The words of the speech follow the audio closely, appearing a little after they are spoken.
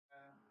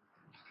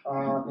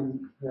I've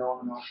been here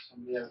on and off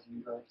some years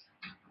and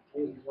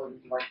really enjoyed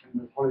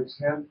interacting with colleagues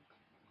here.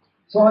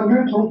 So I'm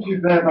going to talk to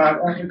you today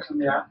about ethics in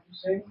the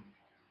Anthropocene,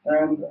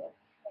 and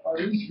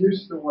I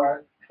introduced the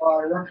work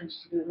by reference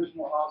to the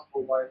original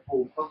article by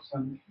Prof,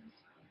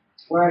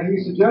 where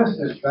he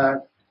suggested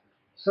that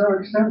so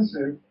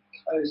extensive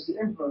is the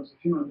influence of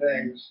human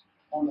beings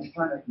on the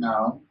planet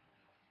now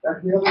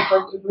that we have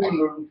effectively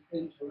moved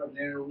into a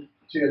new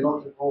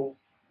geological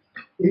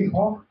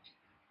epoch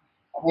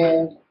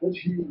called, which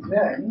he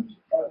named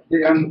the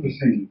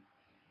Anthropocene.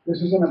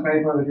 This is in a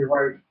paper that he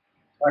wrote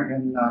back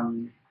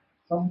in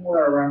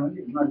somewhere around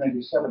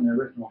 1997, the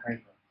original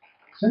paper.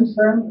 Since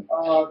then,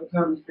 the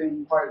term has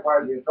been quite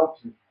widely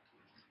adopted.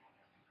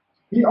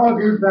 He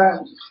argued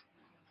that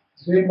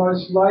the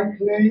most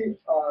likely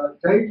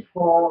date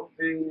for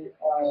the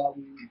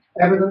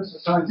evidence, the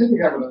scientific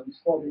evidence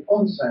for the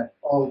onset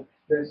of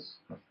this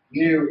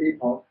new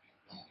epoch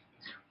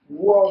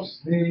was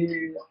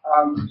the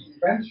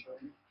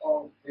invention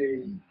of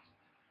the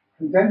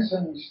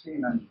condensing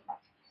steam engine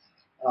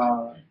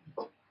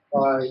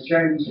by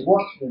James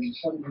Watt in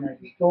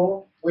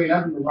 1784. We in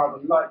Edinburgh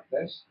rather like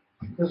this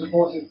because, of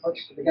course, it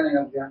puts the beginning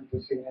of the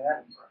Anthropocene in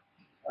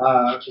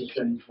Edinburgh, because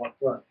James Watt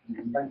worked and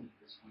invented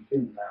this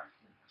continuum.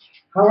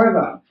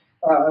 However,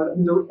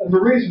 the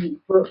reason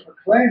for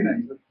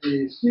claiming that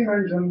the steam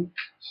engine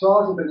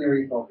started the new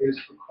epoch is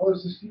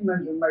because the steam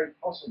engine made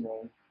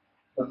possible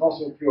the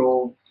fossil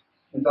fuel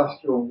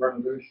industrial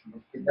revolution,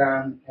 which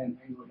began in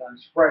England and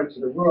spread to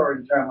the Ruhr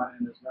in Germany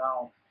and is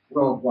now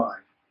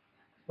worldwide.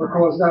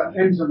 Because that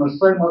engine was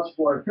so much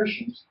more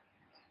efficient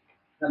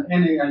than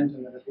any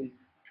engine that had been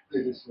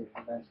previously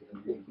invented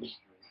in human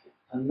history,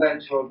 and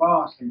led to a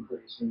vast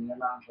increase in the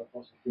amount of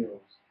fossil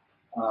fuels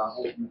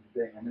ultimately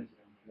being emitted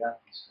into the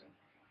atmosphere.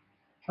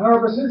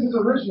 However, since its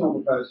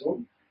original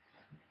proposal,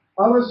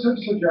 others have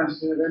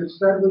suggested that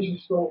instead we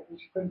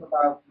should think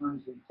about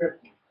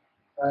 1950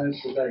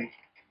 as the date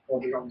for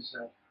the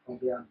onset of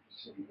the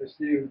Anthropocene, this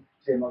new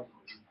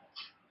geological epoch.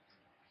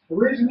 The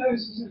reason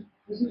is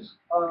this is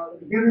the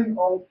beginning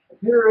of a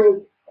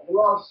period of the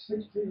last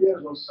 60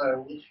 years or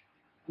so, which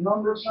a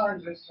number of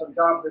scientists have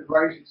dubbed the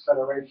Great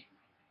Acceleration.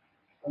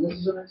 And this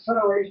is an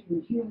acceleration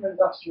in human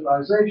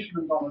industrialization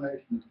and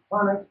domination of the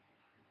planet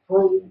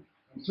through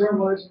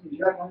consumerism,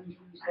 jet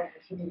engines,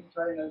 facility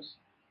trainers,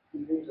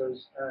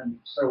 computers, and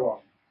so on.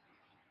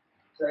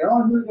 They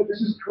argue that this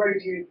has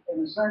created,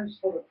 in a sense,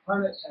 for the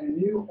planet a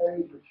new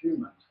age of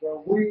humans, where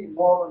we,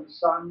 more than the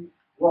sun,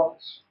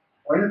 rocks,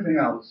 or anything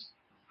else,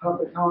 have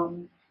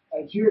become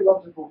a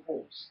geological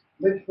force,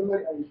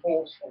 literally a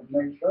force of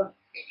nature,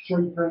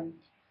 shaping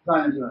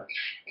planet Earth.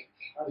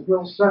 As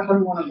Will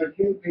Stephan, one of the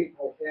key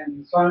people in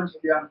the science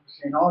of the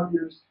Anthropocene,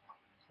 argues,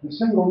 in a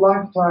single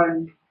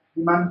lifetime,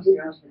 humanity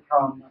has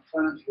become a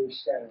planetary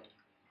scale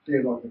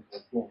geological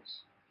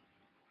force.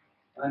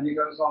 And he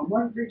goes on,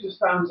 one feature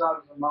stands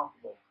out as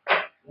remarkable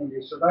when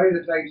you survey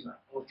the data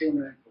of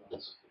human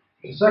influence.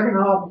 The second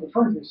half of the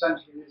 20th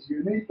century is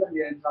unique in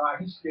the entire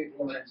history of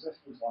human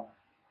existence on Earth.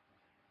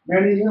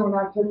 Many human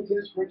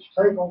activities which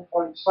take on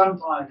point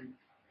sometime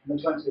in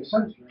the 20th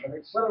century have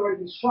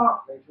accelerated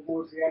sharply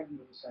towards the end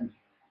of the century.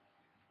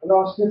 The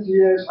last 50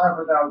 years have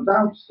without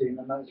doubt seen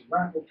the most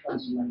rapid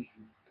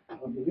transformation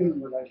of the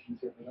human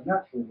relationship with the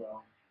natural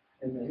world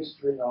in the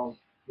history of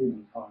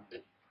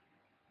humankind.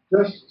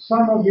 Just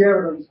some of the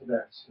evidence for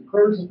this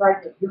includes the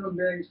fact that human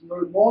beings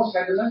move more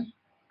sediment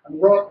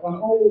and rock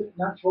than all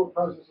natural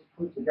processes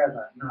put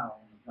together now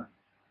on the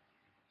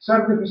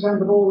planet.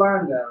 70% of all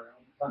land area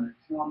on the planet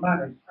is now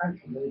managed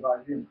actively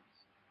by humans.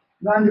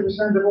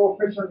 90% of all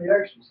fish in the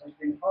oceans has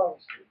been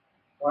harvested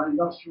by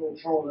industrial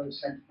trawlers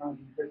since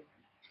 1950.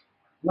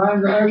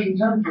 Land and ocean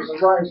temperatures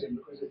are rising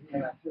because of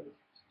human activities.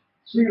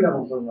 Sea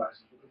levels are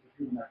rising because of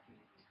human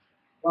activities.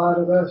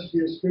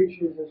 Biodiversity of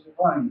species is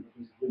declining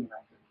because of human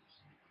activities.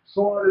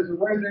 Soil is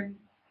eroding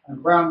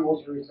and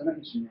groundwater is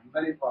diminishing in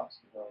many parts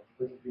of the world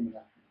because of human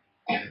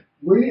activity.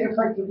 We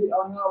effectively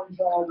are now in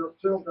charge of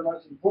two of the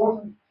most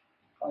important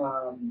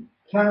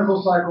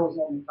chemical cycles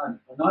on the planet,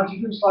 the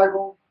nitrogen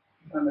cycle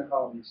and the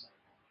carbon cycle.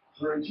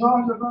 We're in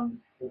charge of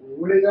them, but we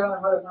really don't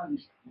know how to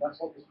manage them. And that's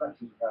what this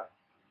lecture is about.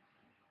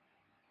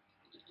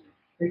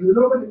 If you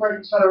look at the Great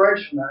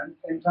Acceleration then,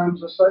 in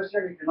terms of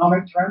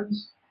socio-economic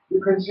trends,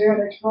 you can see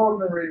an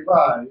extraordinary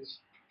rise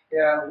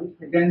which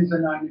begins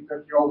in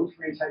 1950, or which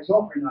really takes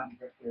off in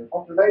 1950, of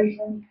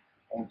population,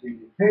 of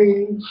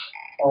GDP,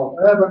 of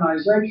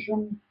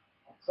urbanization,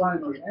 of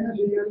primary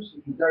energy use.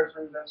 You can go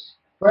through this.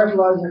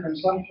 Fertilizer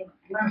consumption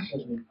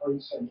massively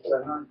increased since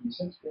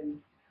 1960.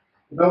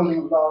 The building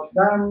of large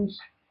dams,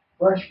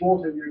 fresh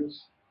water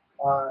use,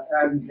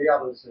 and the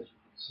others that you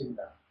can see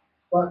there.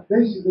 But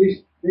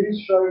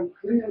these show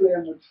clearly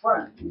in the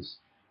trends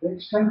the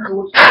extent to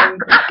which the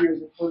industry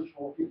is a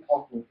crucial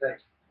epochal data.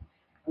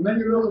 And then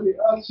you look at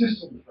the Earth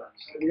system trends,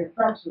 so the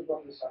effects of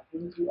this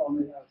activity on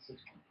the Earth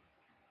system.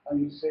 And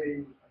you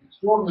see an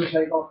extraordinary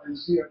takeoff in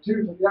CO2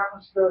 to the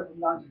atmosphere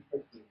from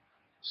 1950.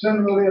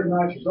 Similarly, of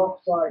nitrous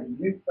oxide and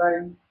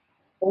methane,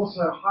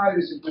 also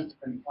highly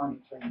significant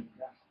climate change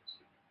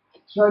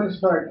gases.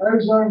 Stratospheric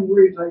ozone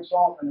really takes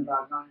off in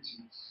about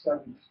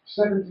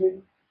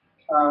 1970,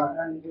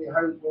 and we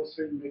hope will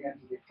soon begin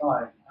to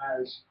decline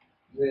as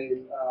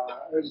the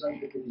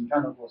ozone-depleting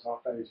chemicals are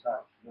phased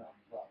out around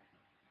the world.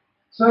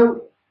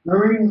 So,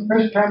 marine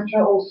fish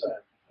capture also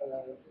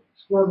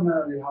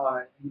extraordinarily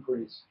high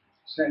increase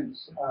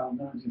since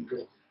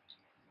 1950.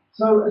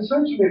 So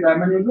essentially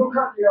then, when you look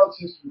at the Earth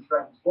system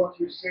trends, what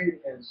you see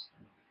is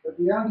that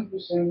the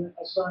Anthropocene,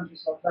 as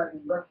scientists are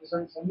claiming,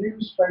 represents a new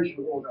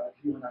spatial order of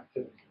human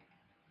activity,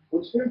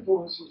 which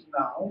influences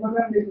now not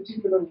only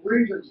particular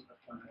regions of the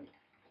planet,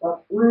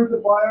 but through the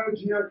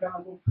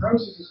biogeochemical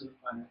processes of the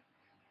planet,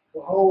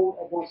 the whole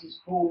of what is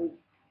called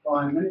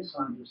by many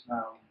scientists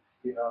now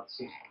the Earth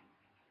system.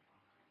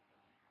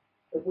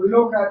 If we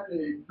look at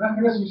the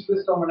mechanisms for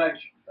this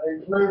domination, they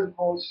include, of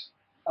course,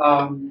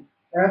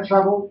 air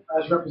travel,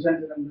 as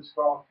represented in this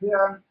graph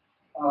here,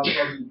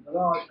 from the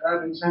large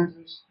urban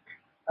centres,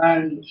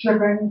 and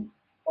shipping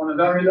on a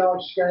very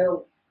large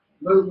scale,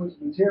 movement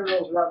of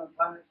materials around the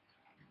planet,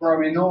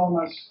 from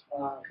enormous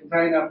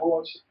container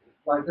ports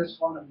like this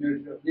one of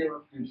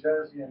Europe, New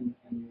Jersey, and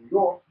New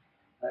York.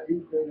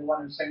 Equally, the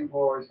one in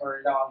Singapore is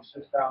very large,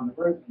 just down the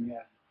road from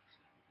here.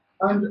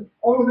 And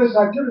all of this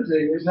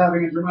activity is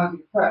having a dramatic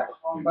effect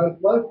on both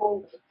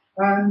local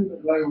and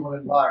global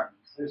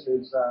environments. This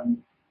is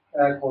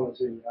air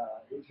quality,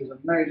 which is a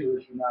major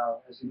issue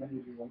now, as many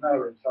of you will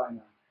know, in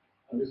China.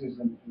 And this is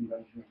in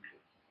Beijing.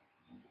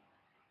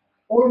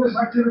 All of this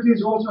activity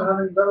is also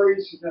having very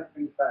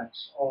significant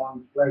effects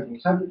on global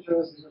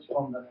temperatures. This is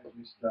from the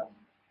latest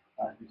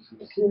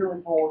IPCC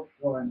report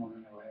showing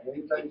on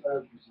NOAA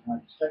data, which is the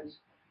United States,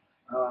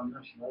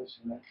 National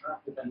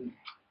Oceanographic and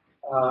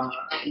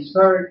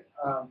atmospheric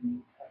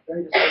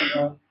data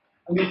center.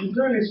 And you can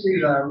clearly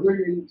see there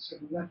really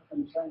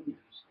significant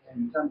changes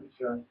in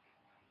temperature,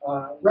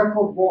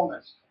 record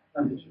warmest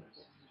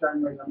temperatures,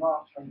 January to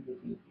March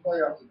 2050,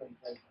 very up to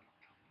date data.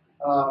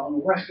 On the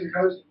western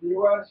coast of the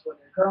US, where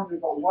they've currently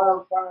got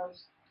wildfires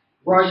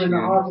right in the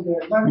heart of the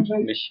Atlantic,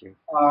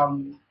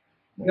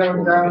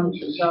 going down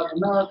to South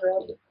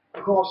America,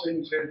 across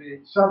into the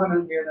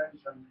southern Indian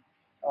Ocean,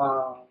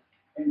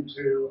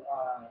 into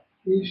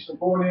east of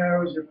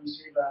Borneo, as you can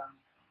see there,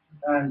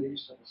 and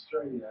east of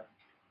Australia,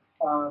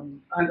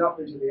 and up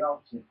into the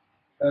Arctic.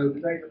 So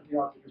the data for the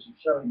Arctic isn't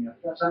showing yet.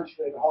 That's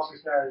actually the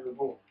hottest area of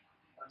all.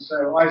 And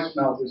so ice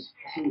melt is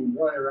proceeding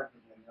very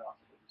rapidly in the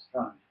Arctic at this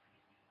time.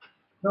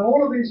 Now,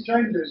 all of these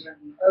changes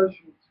in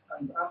ocean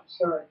and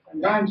atmospheric and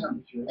land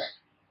temperatures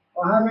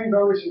are having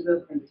very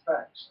significant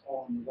effects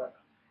on the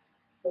weather.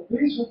 But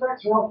these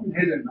effects are often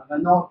hidden and they're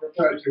not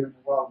referred to in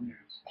the world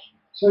news.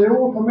 So you're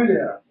all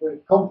familiar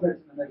with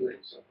conflict in the Middle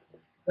East.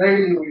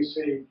 Daily we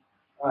see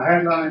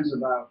headlines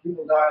about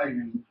people dying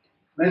in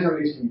Middle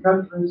Eastern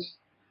countries.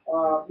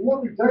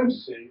 What we don't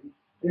see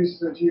is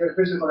the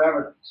geophysical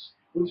evidence,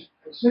 which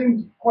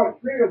seems quite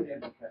clearly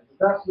indicate that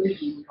that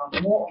region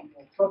becomes more and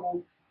more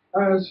troubled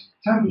as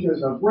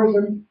temperatures have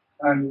risen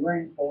and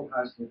rainfall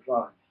has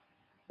declined.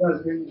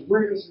 There's been a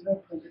really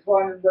significant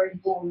decline in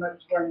rainfall in the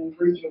Mediterranean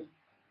region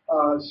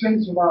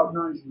since about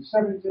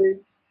 1970.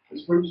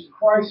 It's reached a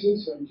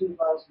crisis in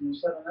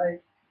 2007-8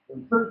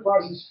 when food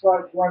prices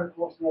spiked right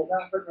across North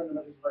Africa and the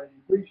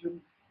Mediterranean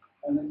region.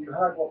 And then you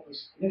had what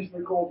was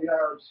initially called the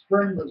Arab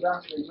Spring, but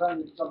actually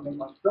turned into something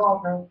much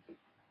darker.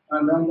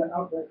 And then the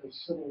outbreak of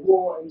civil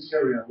war in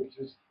Syria, which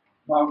is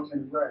marked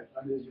in red.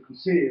 And as you can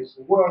see, it's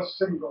the worst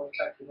single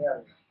affected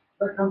area.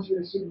 That country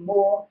has seen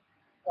more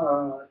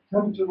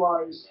temperature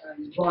rise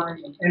and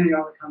decline than any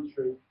other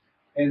country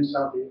in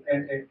the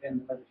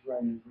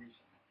Mediterranean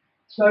region.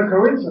 It's no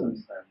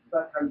coincidence then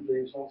that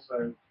country is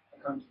also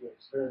a country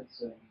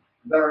experiencing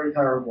very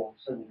terrible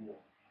civil war.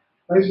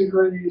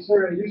 Basically,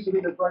 Syria used to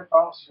be the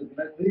breadbasket of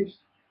the Middle East,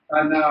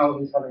 and now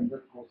is having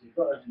difficulty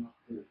getting enough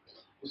food.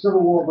 The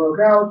civil war broke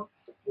out,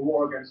 the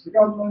war against the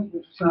government,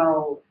 which has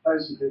now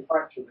basically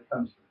fractured the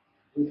country,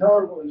 with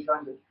terrible and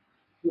tragic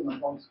human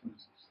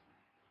consequences.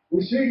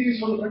 We see these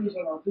sort of things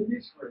on our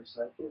TV screens,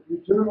 but we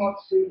do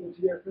not see the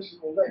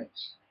geophysical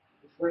links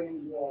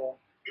between war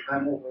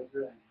and what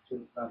we're doing to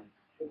the planet.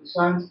 But the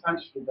science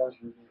actually does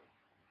reveal.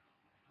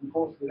 Of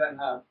course, we then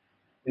have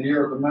in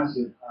Europe a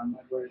massive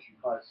migration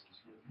crisis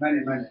with many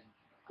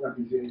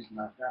refugees from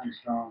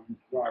Afghanistan,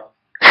 Iraq,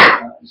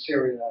 and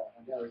Syria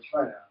and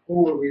Eritrea,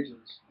 all the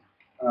regions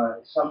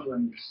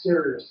suffering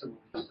serious civil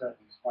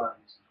disturbance,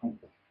 violence, and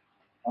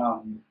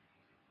conflict.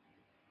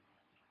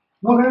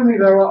 Not only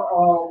though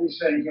are we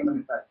seeing human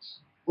effects,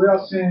 we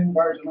are seeing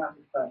very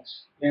dramatic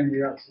effects in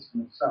the Earth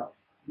system itself.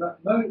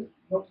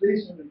 Not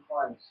least in the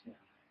climate here,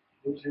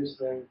 which is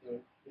the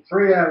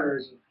three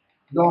areas of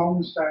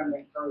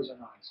long-standing frozen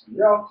ice in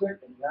the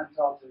Arctic, in the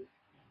Antarctic,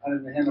 and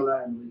in the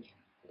Himalayan region.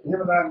 The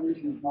Himalayan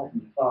region is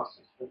melting the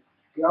fastest, but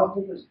the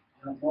Arctic is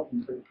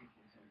melting pretty quickly.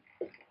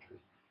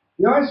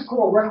 The ice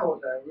core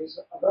record, though, is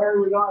a very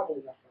reliable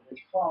record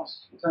which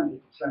casts the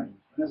temperature change,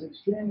 and is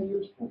extremely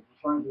useful for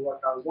trying to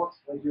work out what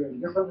we're doing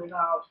differently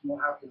now from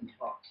what happened in the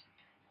past.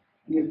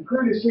 And you can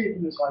clearly see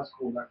from this ice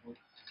core record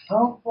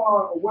how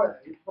far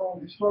away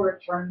from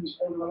historic trends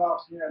over the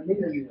last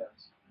million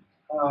years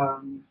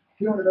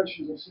human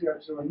emissions of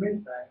CO2 and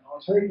methane are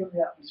taking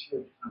the atmosphere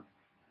of the planet.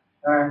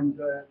 And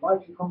the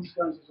likely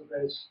consequences of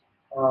this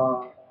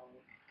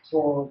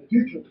for the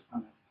future of the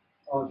planet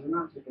are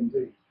dramatic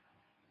indeed.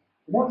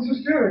 And what this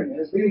is doing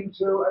is leading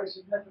to a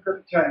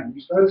significant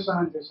change. Those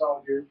scientists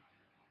argue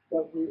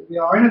that we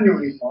are in a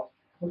new epoch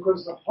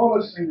because the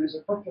Holocene is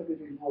effectively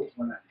being brought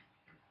to an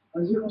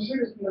end. As you can see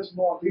this in this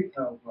more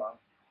detailed graph,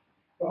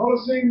 the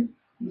Holocene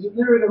was a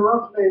period of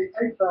roughly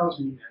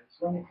 8,000 years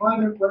when the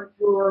climate went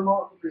through a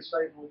remarkably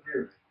stable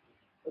period,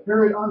 a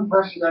period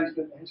unprecedented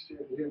in the history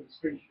of the human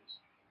species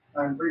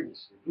and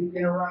previously. We've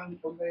been around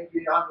for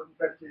maybe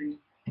 150,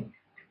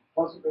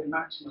 possibly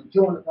maximum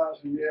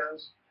 200,000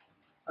 years,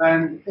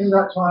 and in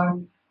that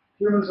time,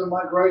 humans have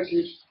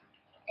migrated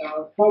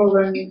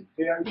following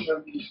the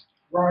ocean's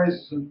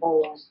rises and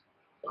falls,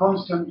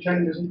 constant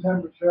changes in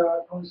temperature,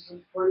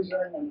 constant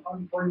freezing and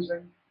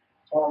unfreezing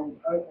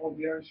of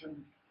the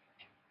ocean.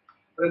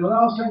 But in the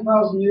last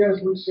 10,000 years,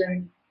 we've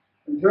seen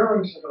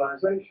enduring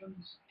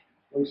civilizations,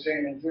 we've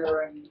seen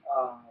enduring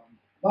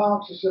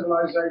marks of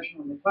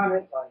civilization on the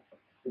planet, like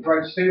the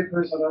great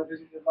steeples that I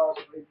visited last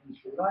week in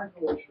Sri Lanka,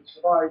 which have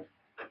survived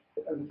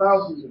over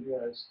thousands of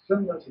years,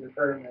 similar to the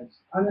pyramids,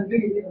 and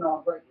indeed even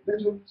our great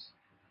religions,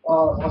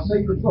 our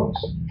sacred books,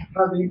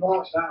 have been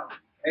passed down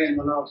in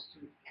the last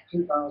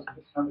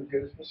 2,600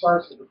 years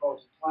precisely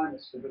because of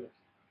climate stability.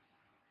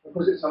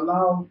 Because it's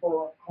allowed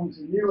for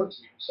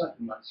continuity of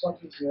settlement,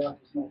 such as the Earth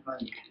has not known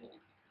before.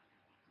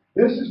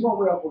 This is what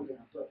we are putting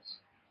at risk.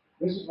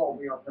 This is what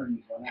we are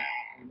bringing to an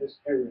end in this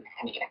period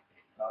called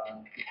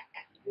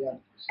the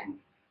Anthropocene.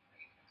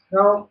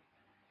 Now,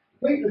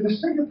 the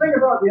distinctive thing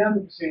about the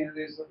Anthropocene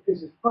is that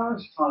this is the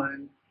first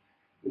time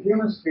the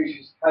human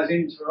species has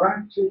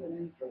interacted and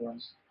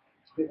influenced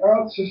the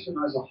Earth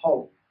system as a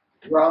whole,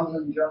 rather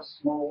than just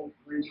small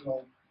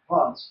regional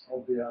parts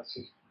of the Earth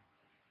system.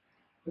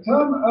 The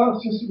term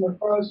Earth system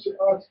refers to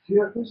Earth's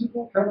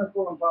geophysical,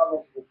 chemical, and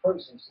biological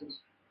processes.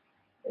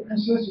 It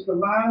consists of the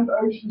land,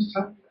 oceans,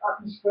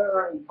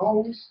 atmosphere, and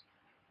poles,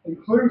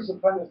 includes the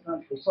planet's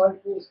natural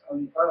cycles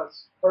and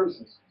Earth's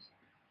processes.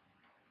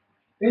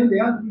 In the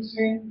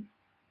Anthropocene,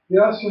 the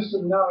Earth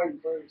system now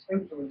includes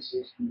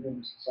influences from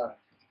human society.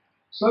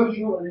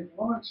 Social and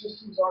economic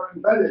systems are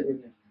embedded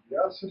within the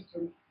Earth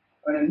system,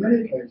 and in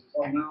many cases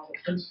are now the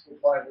principal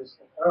drivers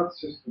of Earth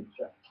system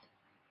change.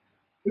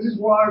 This is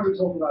why we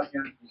talk about the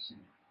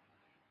Anthropocene.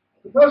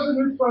 The person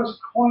who first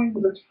coined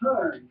the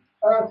term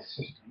Earth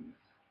system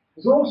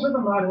is also the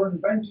man who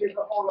invented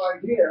the whole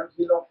idea of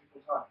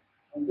geological time.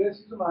 And this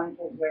is a man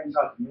called James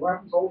Hutton, who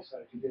happens also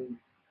to be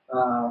a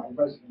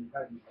resident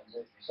peasant from the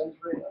 18th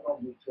century,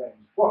 along with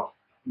James Watt.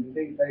 And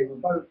indeed, they were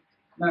both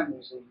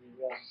members of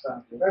the Royal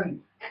Society of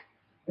Edinburgh.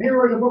 He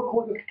wrote a book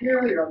called The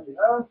Theory of the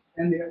Earth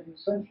in the 18th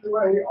century,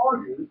 where he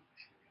argued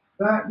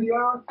that the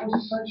Earth was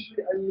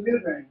essentially a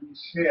living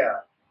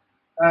sphere.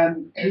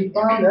 And he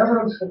found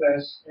evidence for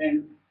this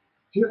in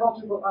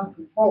geological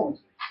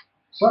unconformities,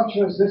 such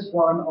as this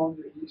one on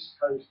the east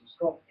coast of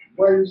Scotland,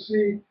 where you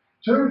see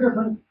two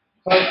different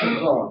types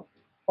of rock.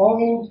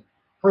 Old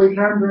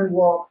Precambrian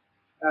rock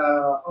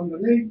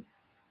underneath,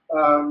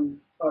 on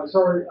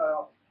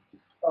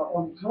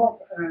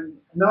top, and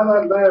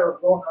another layer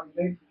of rock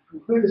underneath. You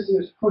can clearly see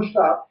it's pushed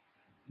up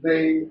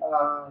the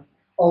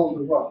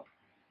older rock,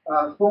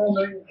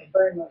 forming a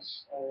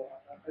famous,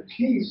 a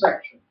key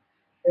section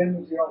in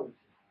the geology.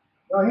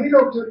 Now, he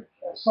looked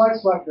at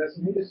sites like this,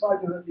 and he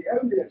decided that the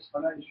only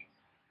explanation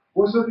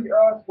was that the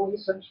Earth was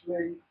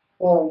essentially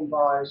formed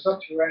by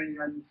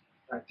subterranean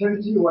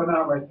activity. We're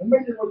now very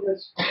familiar with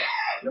this.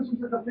 This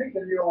was a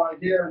completely new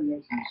idea in the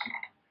 18th century.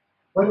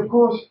 But of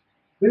course,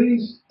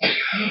 these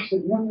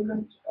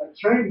significant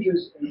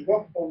changes in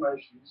rock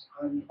formations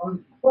and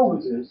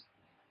unconformities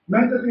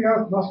meant that the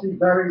Earth must be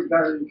very,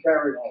 very,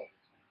 very old.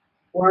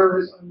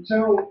 Whereas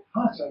until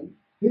Hutton,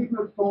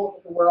 people have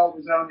thought that the world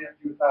was only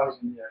a few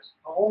thousand years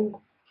old,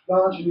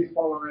 largely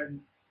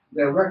following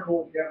their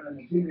record given in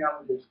the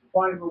genealogies of the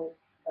Bible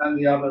and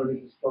the other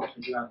religious books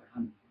of the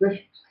Abrahamic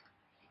traditions.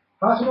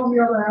 Hutton, on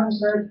the other hand,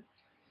 said,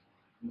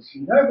 we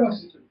see no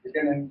message at the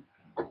beginning,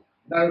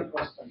 no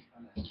prospect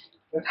at the end.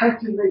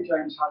 Effectively,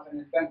 James Hutton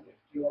invented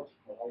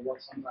geological, or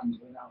what sometimes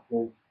we now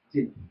call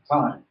deep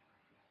time.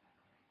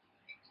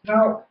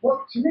 Now,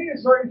 what to me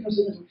is very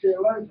interesting as a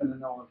theologian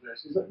in all of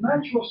this is that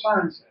natural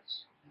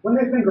scientists, when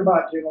they think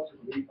about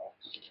geological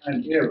epochs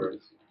and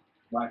eras,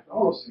 like the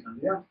Holocene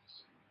and the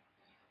Anthropocene,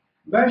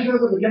 measure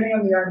the beginning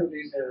and the end of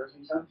these eras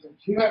in terms of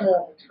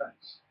geomorphic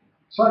events,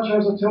 such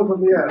as a tilt of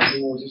the Earth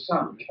towards the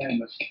Sun, the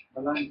famous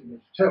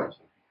Melanchthonic tilt,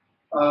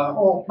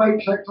 or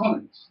plate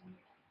tectonics,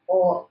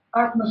 or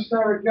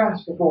atmospheric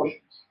gas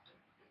proportions.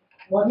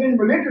 But in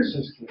religious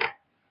history,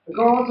 the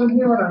gods and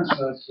human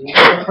ancestors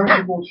are the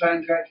principal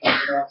change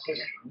agents in our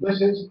system.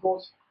 This is, of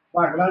course,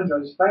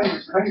 Michelangelo's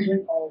famous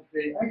painting of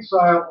the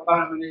exile of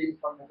Adam and Eve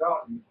from the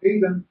Garden of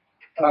Eden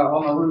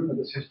on the roof of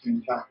the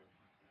Sistine Chapel.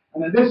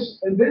 And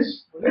in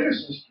this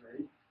religious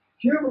history,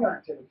 human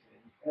activity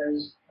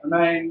is a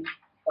main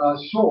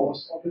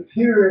source of the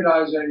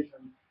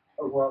periodization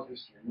of world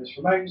history. And this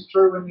remains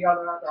true in the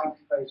other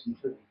faiths,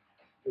 including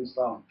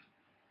Islam.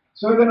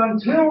 So that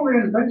until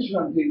the invention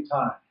of deep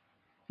time,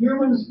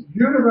 humans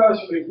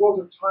universally thought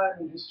of time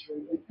and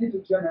history in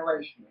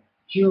intergenerational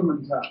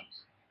human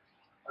terms.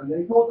 And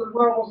they thought that the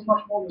world wasn't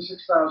much more than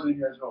 6,000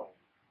 years old.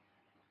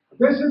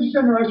 This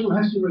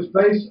intergenerational history was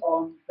based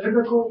on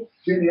biblical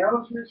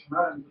genealogies from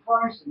Adam to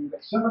Christ, and you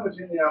get similar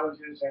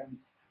genealogies in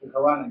the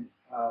Quranic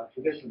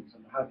traditions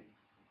and the Hadith.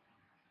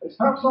 It's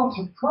perhaps not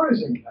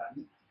surprising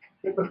then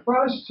that the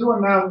first to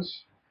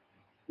announce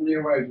the new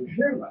age of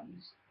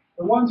humans,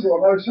 the ones who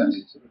are most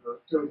sensitive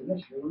to it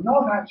initially, were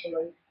not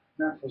actually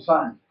natural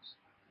scientists,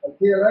 but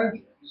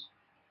theologians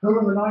who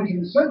in the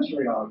 19th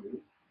century argued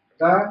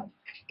that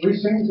we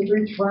seem to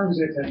be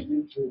transiting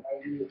into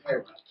a new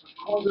era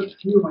because of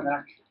human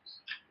actions.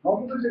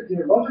 Not because of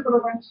geological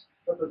events,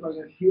 but because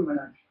of human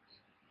actions.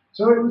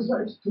 So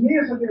to me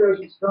as a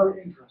theologian, it's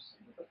very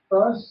interesting that the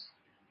first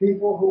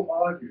people who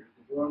argued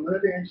that we were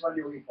moving into a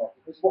new epoch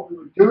because of what we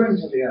were doing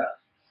to the earth,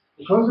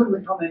 because of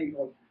becoming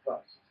ecological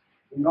crisis,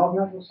 were not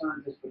natural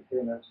scientists, but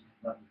theologians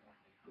and Roman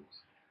Catholic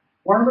priests.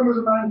 One of them was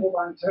a man called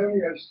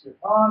Antonio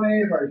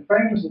Stefani, a very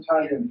famous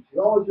Italian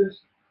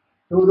geologist,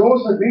 who had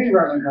also been a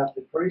Roman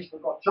Catholic priest,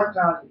 but got chucked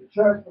out of the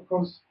church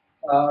because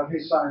of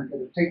his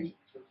scientific teachings,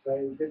 which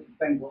they didn't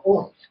think were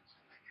orthodox.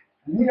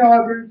 And he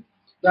argued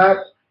that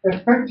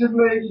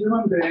effectively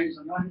human beings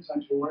in the 19th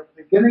century were at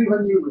the beginning of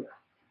a new era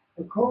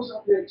because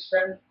of the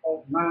extent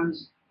of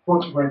man's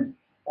footprint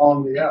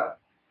on the earth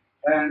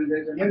and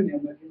the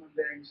dominion that human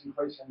beings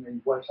increasingly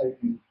were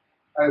taking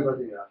over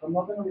the earth. I'm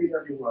not going to read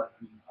every word,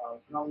 and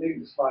I'll leave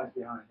the slides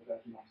behind for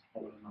those who want to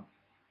follow them up.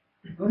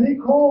 And he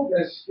called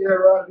this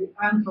era the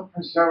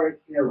Anthropozoic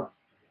era,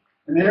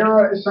 an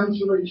era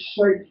essentially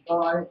shaped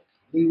by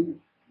the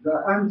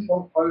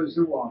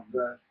Anthropozoon,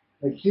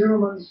 the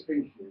human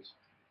species,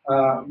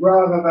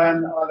 rather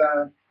than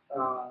other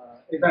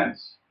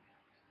events.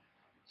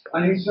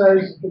 And he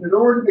says it had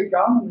already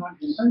begun in the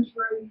 19th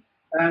century,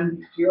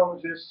 and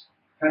geologists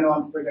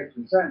cannot predict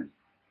its end.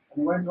 And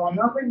he went on,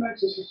 nothing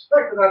makes us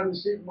suspect that Adam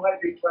Seed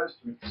might be close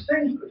to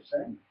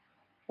extinction,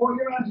 for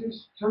humanity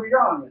is too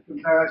young as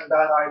compared to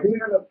that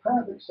ideal of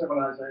perfect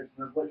civilization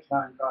of which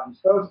mankind's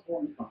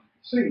firstborn can't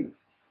conceive.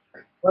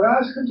 But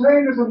as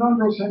contained as a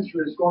number of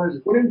centuries, God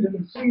is willing to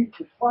conceive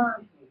the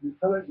triumph of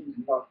intelligence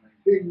and love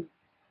may be,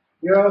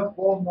 the earth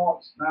will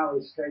not now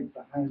escape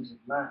the hands of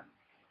man.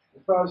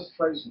 The first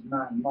trace of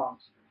man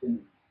marks the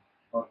beginning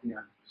of the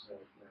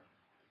Anthropocene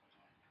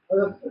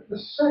era. The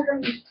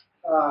second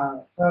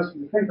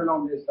person to think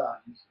along these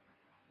lines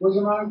was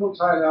a man called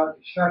Tyler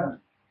Shannon.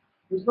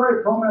 He was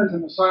very prominent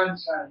in the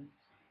science and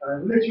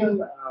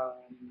religion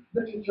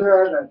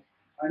literature that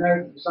I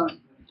know that the science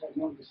and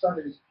technology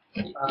studies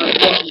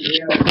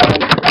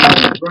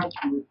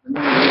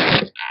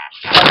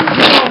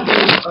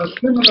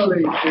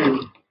similarly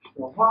to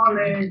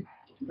Rouhani,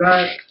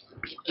 that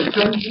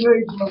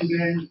essentially human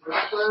beings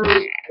were so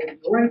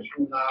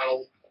influential now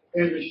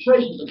in the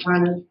shape of the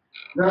planet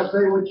that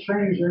they were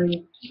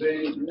changing the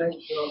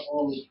nature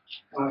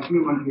of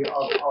human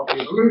of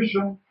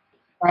evolution.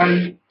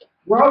 And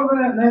rather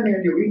than naming a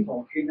new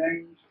epoch, he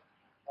named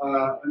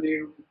a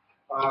new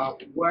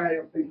way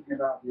of thinking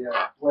about the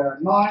earth, where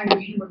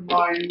human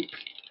mind,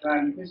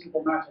 and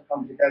physical matter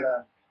come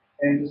together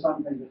into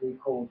something that he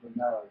called the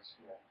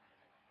noosphere.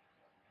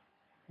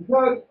 The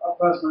third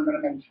person I'm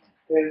going to mention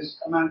is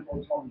a man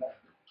called Tom Beck.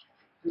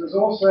 He was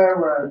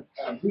also,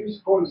 he used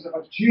to call himself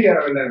a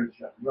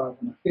geologian rather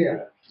than a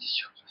theologian.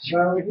 So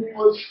he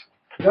was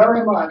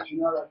very much,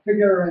 a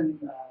figure in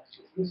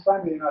this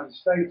time in the United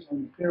States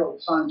in the field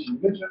of science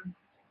and religion.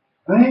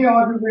 And he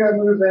argued we are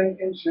moving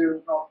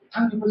into not the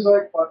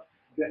Anthropocene, but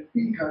the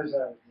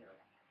Ecozoic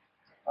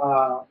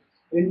era,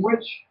 in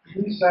which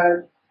he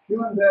said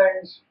human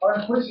beings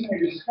are increasingly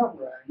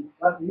discovering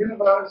that the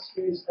universe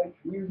is a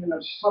communion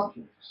of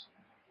subjects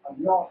and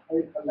not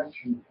a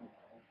collection of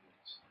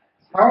objects.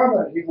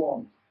 However, he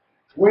warned,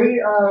 we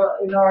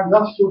in our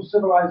industrial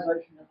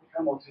civilization have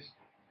become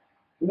autistic.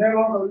 We no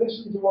longer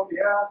listen to what the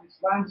earth, its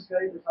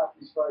landscape, its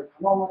atmospheric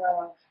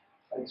phenomena,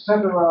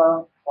 etc.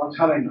 are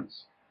telling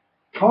us.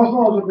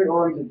 Cosmologically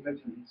oriented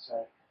religion, he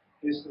said,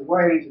 is the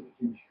way to the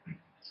future.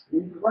 We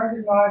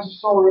recognize the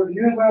story of the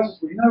universe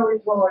as we know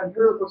it from our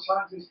empirical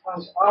sciences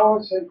as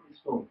our sacred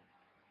story.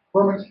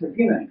 From its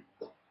beginning,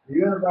 the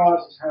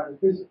universe has had a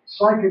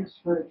psychic,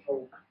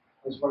 spiritual,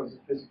 as well as a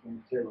physical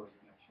material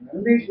dimension.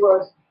 And in these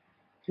words,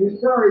 he's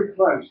very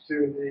close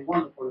to the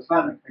wonderful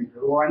Islamic thinker,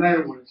 who I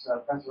know was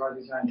Professor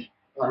Adizan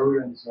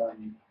Bahurin's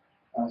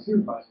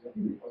supervisor. I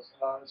think it was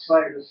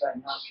Sayyid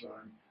Hussein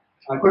Nasr.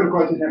 I could have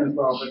quoted him as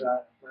well, but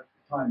the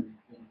time didn't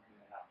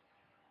really allow.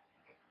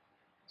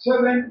 So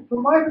then,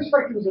 from my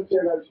perspective as a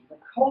theologian, the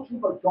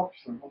cultural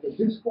adoption of the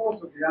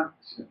discourse of the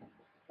Anthropocene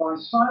by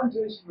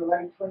scientists in the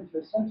late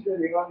 20th century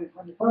and the early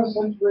 21st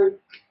century,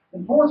 in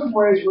important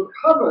ways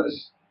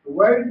recovers the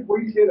way that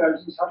we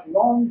theologians have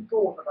long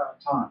thought about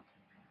time.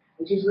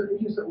 which is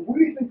that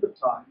we think of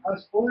time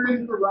as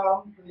oriented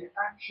around the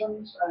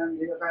actions and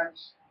the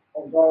events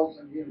of gods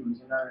and humans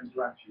and their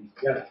interactions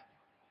together.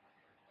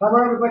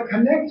 However, the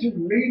connected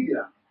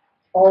medium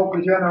of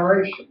the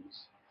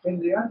generations in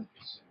the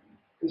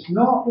Anthropocene is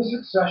not the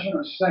succession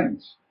of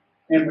saints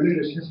in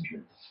religious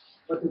history,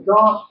 but the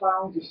dark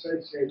clouds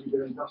associated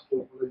with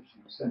industrial pollution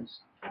since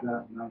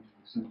the 19th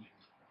century.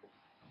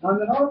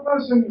 And another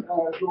person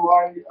who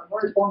I am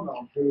very fond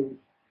of, who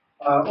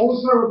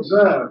also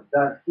observed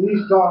that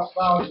these dark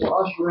clouds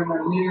were ushering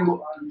a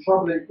new and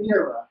troubling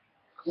era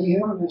in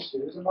human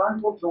history, is a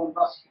man called John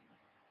Ruskin,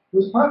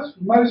 who's perhaps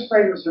most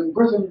famous in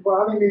Britain for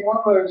having been one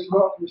of those who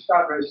helped to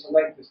establish the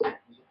Lake District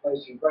as a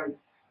place of great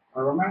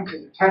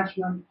romantic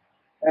attachment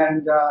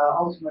and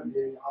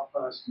ultimately our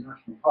first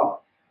national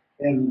park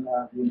in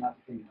the United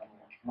Kingdom,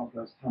 our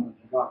first town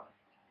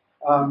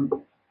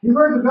in he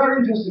wrote a very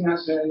interesting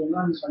essay in the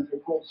 19th century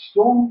called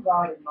Storm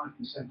Cloud in the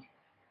 19th Century.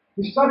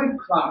 He studied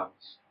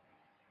clouds,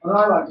 and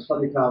I like to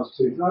study clouds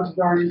too. Clouds are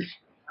very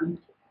interesting. And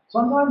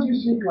sometimes you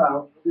see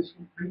clouds that is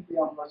completely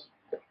unpleasant.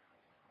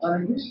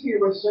 And in this year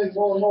we're seeing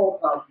more and more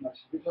cloud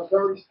formations, which are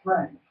very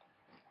strange.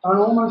 And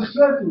almost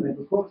certainly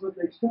because of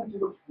the extent to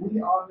which we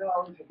are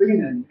now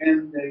intervening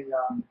in the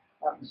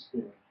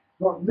atmosphere,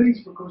 not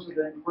least because of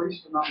the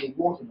increased amount of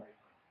water vapor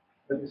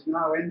that is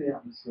now in the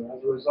atmosphere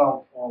as a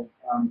result of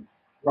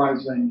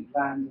rising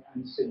land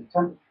and sea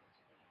temperatures.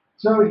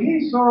 So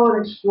he saw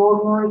an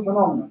extraordinary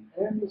phenomenon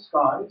in the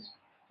skies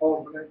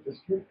of the Lake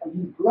District, and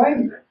he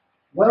blamed it.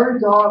 Very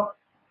dark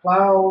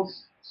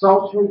clouds,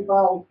 sultry,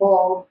 foul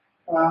fog.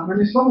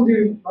 And some of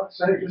you might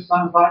say it just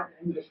sounds like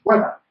English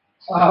weather.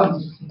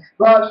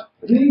 But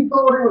he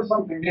thought it was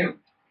something new.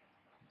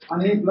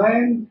 And he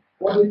blamed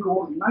what he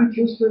called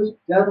Manchester's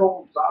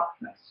devil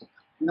darkness.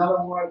 In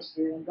other words,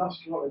 the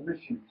industrial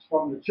emissions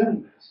from the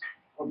chimneys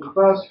of the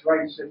first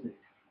great city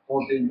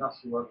of the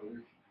Industrial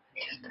Revolution.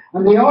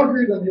 And he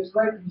argued that his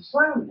great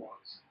concern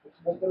was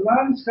that the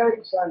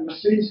landscapes and the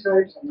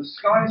seascapes and the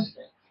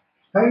skyscapes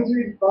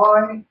painted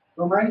by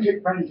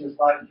romantic painters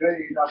like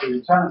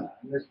J.W. Turner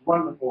in this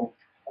wonderful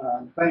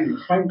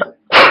famous painting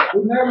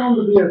would no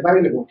longer be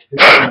available to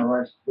his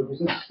generation because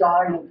the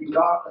sky would be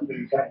darkened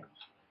and changed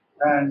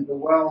and the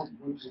world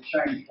would be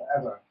changed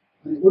forever.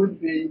 And it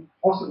wouldn't be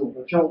possible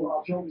for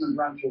our children and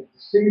grandchildren to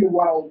see the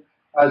world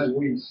as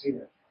we see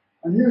it.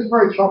 And he was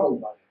very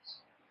troubled by this.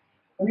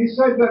 And he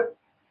said that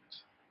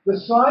the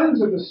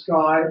signs of the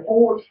sky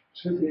ought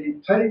to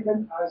be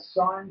taken as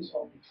signs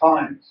of the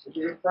times, which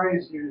is a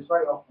phrase used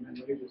very often in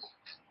religious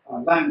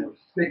language,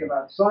 to speak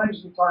about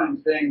signs of the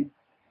times being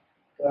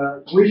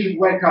we should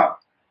wake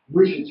up,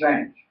 we should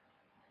change.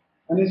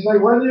 And he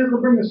said, whether you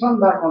can bring the sun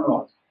back or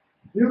not,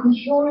 you can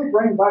surely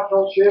bring back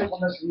your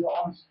cheerfulness and your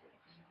honesty.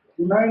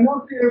 You may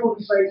not be able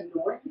to say to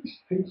the winds,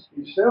 peace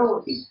be still,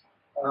 which is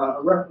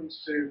a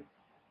reference to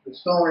the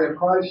story of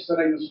Christ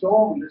stilling the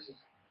storm, and this is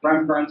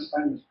Rembrandt's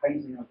famous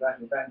painting of that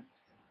event.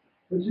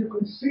 But you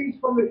can see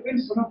from the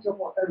insolence of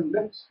your own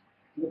lips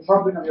and the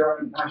troubling of your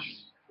own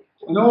passions.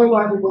 And all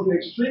that it will be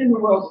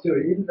extremely well to do,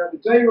 even that the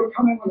day will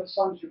come in when the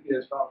sun should be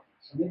as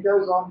darkness. And he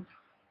goes on,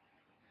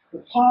 the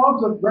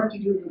paths of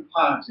rectitude and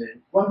piety,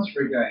 once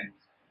regained,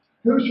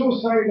 who shall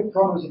say the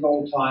promise of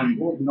old time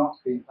would not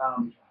be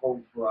found to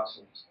hold for us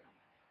also?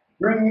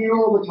 Bring me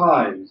all the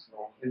tithes,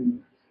 or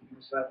in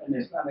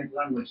Islamic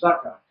language,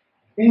 zakah,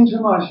 into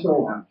my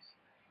storehouse.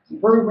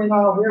 And prove me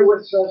now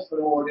herewith, says the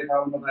Lord, if I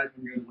will not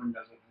open you the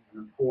windows of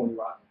heaven and pour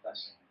you out the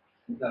blessing,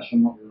 that there shall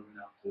not be room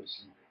enough to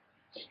receive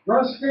it.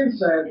 Ruskin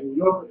said,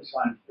 look at the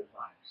signs of the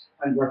times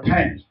and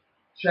repent,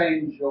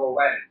 change your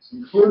ways,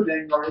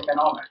 including your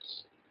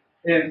economics,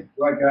 if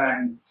we're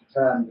going to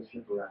turn the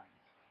ship around.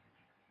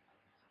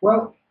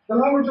 Well, the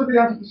language of the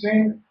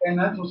Anthropocene in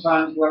natural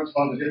science works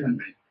rather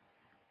differently.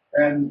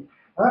 And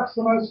perhaps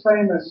the most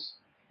famous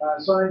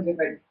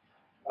scientific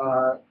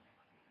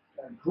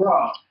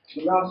graph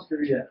in the last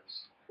few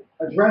years,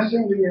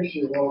 addressing the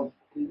issue of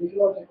the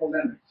ecological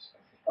limits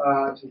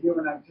to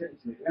human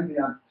activity in the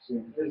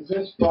Anthropocene, is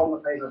this from a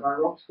paper by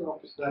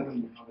Northcott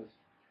and others,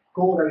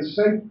 called A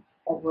Safe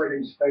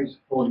Operating Space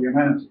for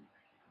Humanity.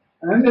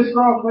 And in this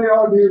graph, they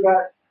argue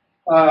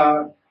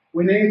that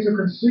we need to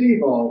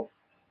conceive of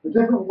the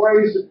different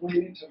ways that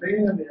we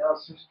intervene in the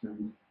Earth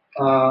system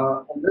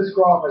on this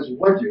graph as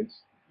wedges,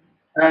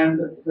 and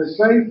the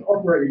safe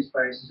operating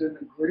space is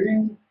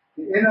in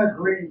the inner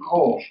green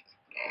core.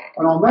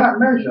 And on that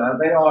measure,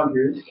 they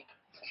argue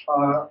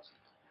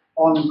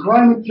on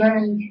climate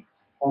change,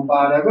 on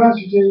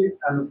biodiversity,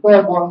 and the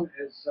third one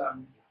is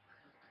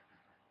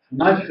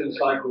nitrogen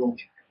cycle.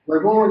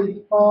 We've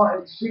already far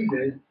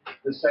exceeded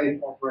the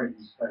safe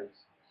operating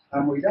space,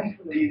 and we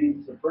definitely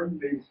need to bring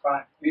these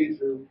back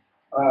into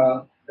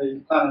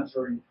the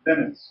planetary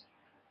limits.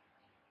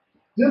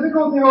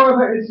 Difficulty,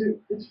 however, is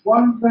it's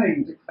one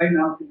thing to clean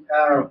out the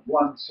air of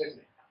one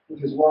city,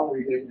 which is what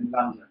we did in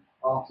London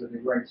after the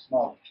great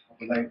smog of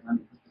the late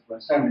 1950s, where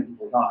so many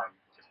people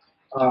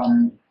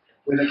died.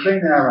 With a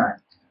Clean Air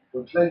Act,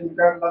 you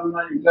go to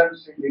London, you don't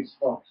see these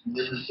spots, and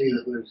you can see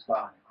the blue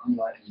sky,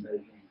 unlike in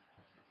Beijing.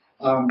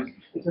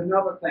 It's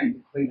another thing to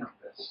clean up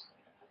this.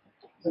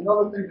 It's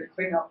another thing to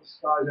clean up the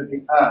skies of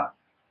the earth.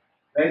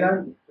 They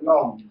don't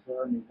belong to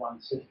only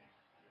one city.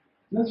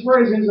 And this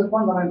raises a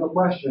fundamental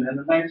question in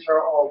the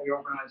nature of the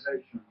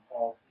organization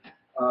of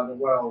the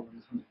world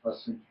in the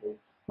 21st century.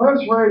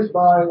 First raised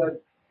by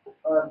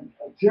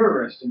a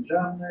theorist in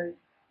Germany,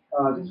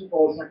 just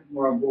before the Second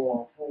World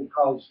War, called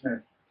Carl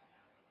Schmitt,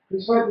 who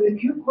said the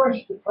acute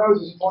question it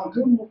poses upon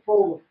whom will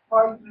fall the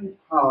frightening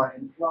power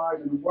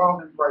implied in a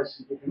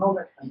world-embracing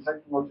economic and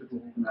technological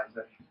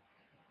organization.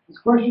 This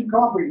question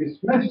can't be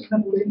dismissed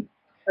simply.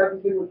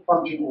 Everything would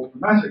function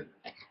automatically.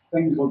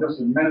 Things will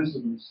just administer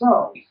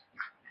themselves.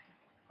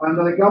 And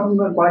the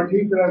government by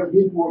people over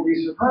people will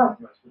be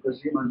superfluous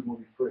because humans will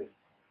be free.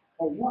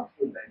 Or what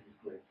would they be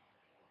free?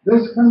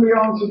 This can be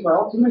answered by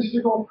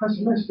optimistic or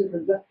pessimistic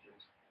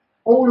conjectures,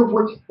 all of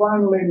which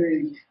finally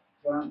lead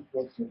to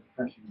anthropocene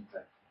depression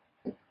effect.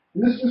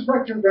 In this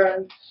perspective,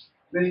 then,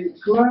 the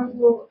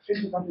global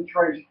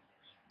interpenetration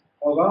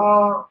of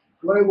our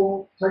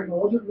global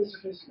technologically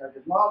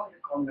sophisticated market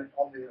economy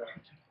on the earth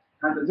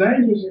and the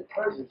dangers it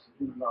poses to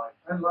human life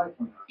and life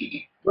on earth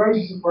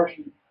raises the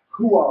question,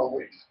 who are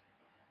we?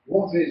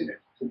 What is it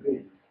to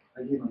be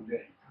a human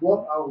being?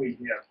 What are we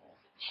here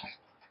for?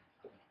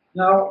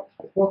 Now,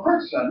 for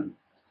Christian,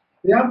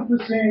 the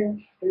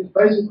Anthropocene is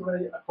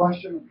basically a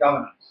question of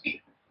governance.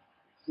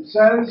 He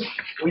says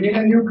we need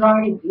a new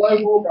kind of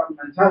global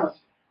governmentality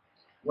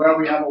where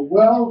we have a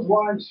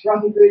worldwide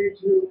strategy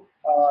to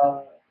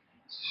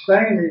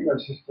sustain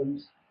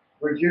ecosystems,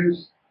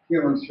 reduce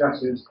human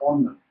stresses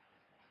on them.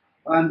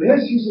 And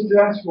this, he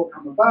suggests, will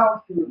come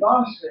about through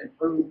vastly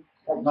improved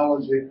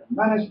technology and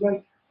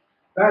management,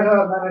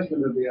 better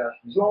management of the Earth's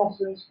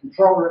resources,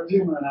 control of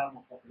human and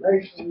animal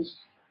populations,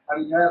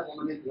 and careful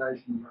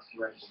manipulation and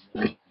restoration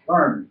of the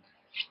environment.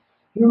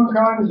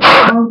 Humankind is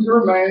bound to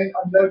remain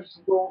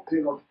unnoticeable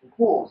geological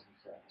force,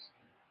 he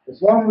says,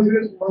 as long as it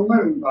isn't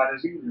removed by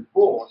disease,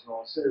 wars,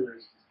 or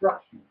serious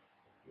destruction,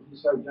 which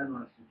is so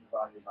generously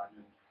provided by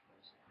many.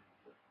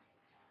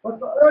 But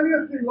for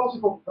earlier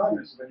theological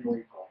proponents of a new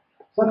epoch,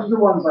 such as the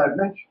ones I have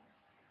mentioned,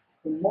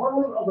 the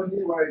model of a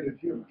new age of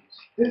humans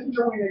isn't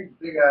that we need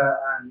bigger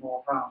and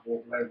more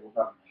powerful global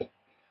government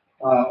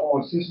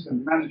or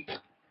system management.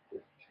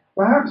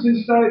 Perhaps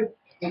instead,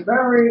 we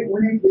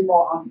need to be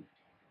more humble.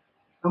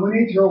 And we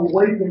need to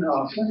awaken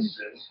our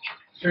senses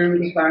to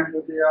the fact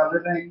that we are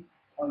living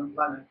on a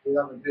planet with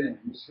other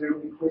beings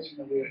who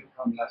increasingly have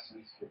become less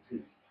sensitive to.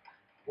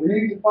 We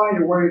need to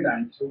find a way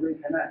then to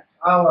reconnect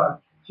our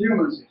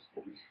human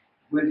systems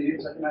with the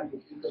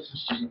interconnected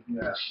ecosystem of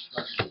the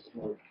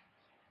Earth.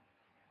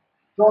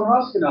 John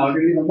Ruskin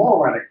argued even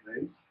more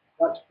radically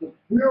that the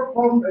real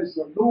problem is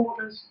the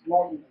lawless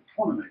modern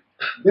economy.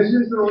 This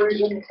is the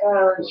reason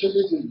air in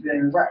cities is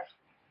being wrecked.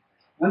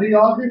 And he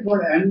argued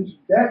for an end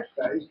to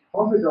debt-based,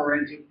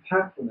 profit-oriented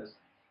capitalism,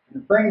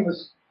 in a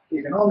famous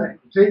economic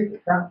critique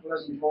of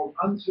capitalism called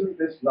Unto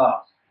This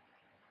Last.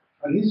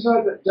 And he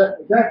said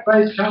that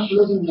debt-based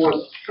capitalism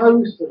was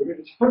opposed to the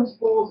British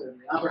principles in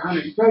the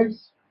Abrahamic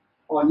faiths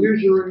on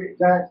usury,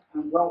 debt,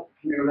 and wealth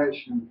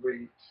accumulation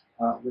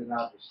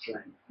without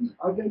restraint. And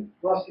I think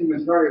Ruskin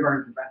was very,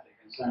 very prophetic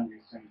in saying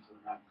these things to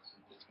the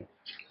members.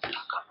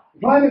 The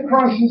climate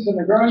crisis and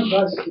the growing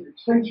crisis of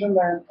extinction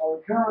then are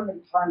occurring at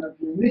a time of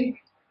unique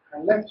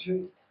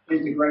collective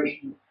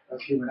integration of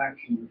human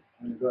action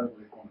in the global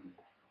economy.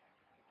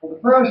 For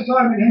the first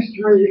time in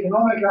history,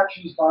 economic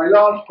actions by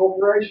large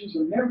corporations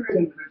and myriad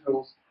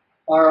individuals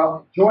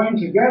are joined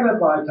together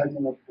by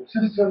technological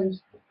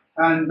systems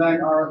and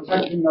then are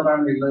affecting not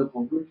only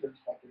local regions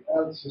but the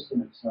Earth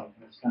system itself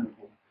and its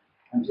chemical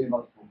and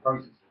geological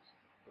processes.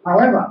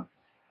 However,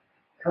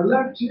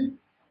 collective,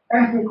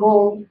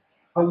 ethical,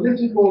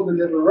 political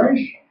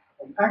deliberation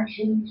of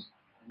actions,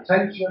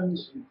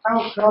 intentions, and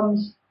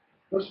outcomes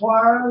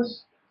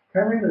requires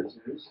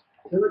communities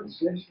to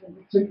exist in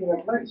particular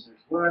places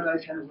where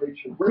they can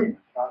reach agreement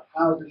about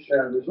how to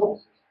share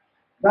resources.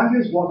 That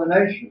is what a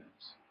nation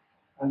is,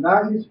 and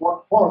that is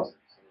what politics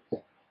is.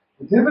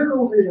 The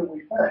difficulty that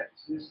we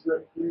face is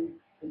that the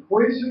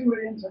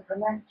increasingly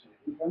interconnected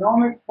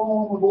economic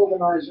form of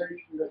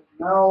organization that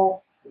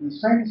now, in a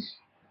sense,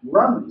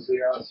 runs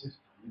the Earth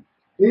system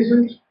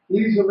isn't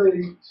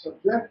easily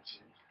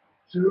subjected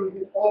to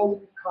the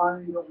old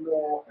kind of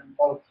law and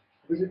politics,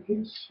 because it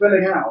keeps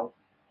spilling out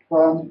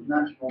from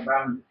national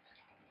boundaries.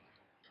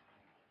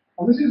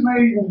 And this is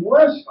made even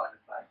worse by the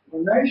fact that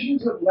the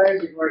nations that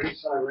led the Great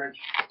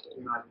Acceleration,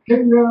 the United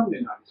Kingdom, the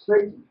United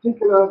States in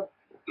particular,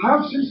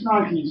 have since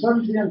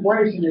 1970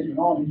 embraced an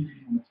economic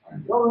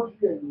ideology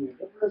and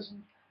neoliberalism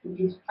which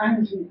is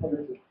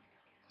anti-political.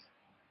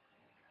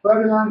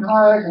 Ferdinand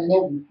Hayek and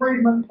Milton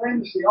Friedman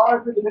famously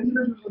argued that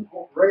individuals and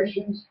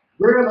corporations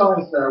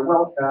realize their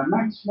welfare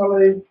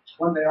maximally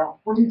when they are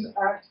free to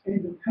act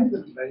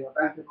independently of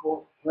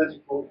ethical,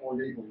 political, or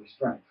legal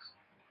restraints.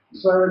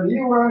 So in the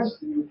US,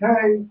 the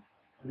UK,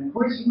 and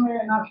increasingly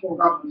in national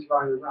governments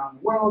right around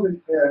the world,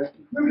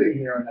 including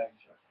here in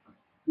Asia,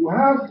 you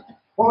have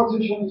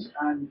politicians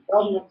and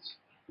governments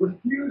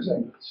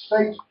refusing that the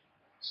state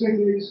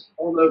cities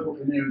or local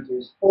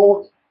communities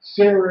ought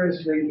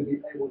seriously to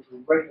be able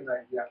to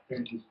regulate the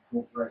activities of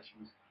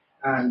corporations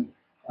and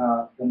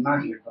the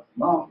magic of the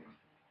market.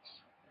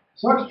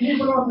 Such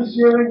people are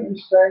pursuing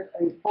instead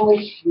a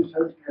false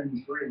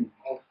utopian dream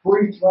of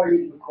free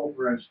trade for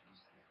corporations,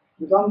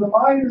 which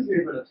undermines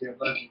the ability of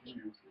local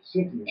communities,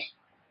 cities,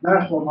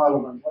 national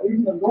parliaments, or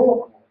even the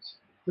law courts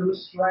to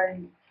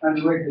restrain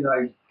and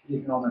regulate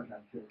economic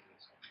activities,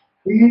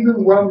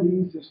 even when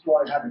these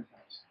destroy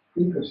habitats,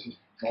 ecosystems,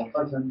 or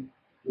threaten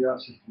the earth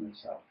system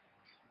itself.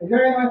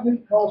 Again, I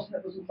think Carl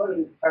Smith was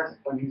incredibly prophetic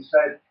when he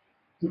said,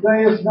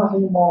 "Today is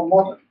nothing more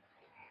modern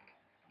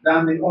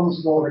than the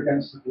onslaught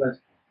against the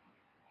political,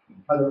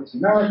 whether it's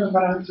American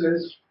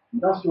finances,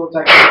 industrial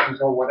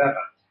technologies, or whatever.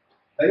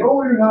 They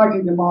all unite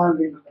in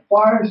demanding that the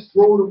biased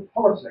rule of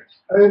politics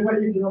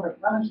over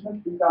economic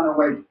management be done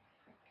away with.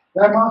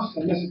 There must,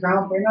 in this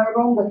account, be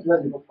no longer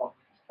political problems,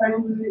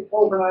 only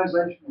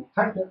organizational,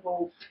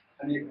 technical,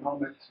 and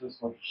economic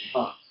social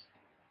parts.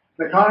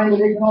 The kind of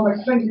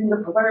economic thinking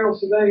that prevails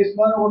today is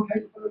no longer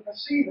capable of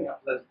perceiving a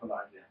political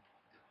idea.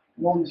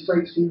 Modern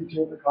states seem to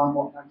have become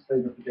what Max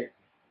Weber predicted,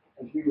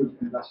 a huge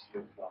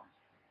industrial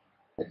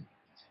plant.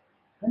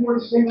 Anybody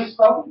seen this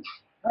film?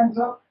 Hands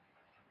up.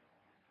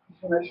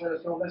 Just want to make sure they're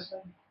still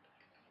listening.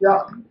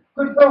 Yeah,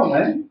 good film,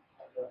 eh?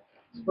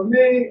 For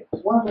me,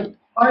 one of the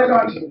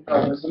highlights of the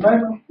film is the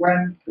moment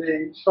when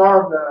the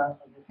star of the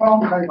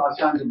film, played by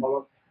Sandra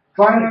Bullock,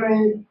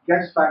 finally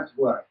gets back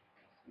to work.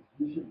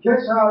 And she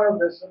gets out of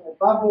this little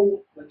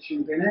bubble that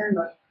she's been in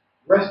that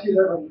rescued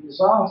her from the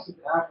disaster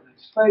that happened in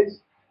space,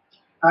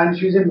 and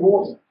she's in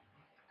water.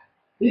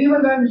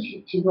 Even then,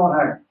 she's not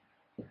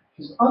home.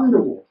 She's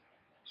underwater.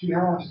 She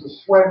has to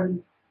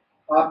swim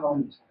up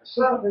onto the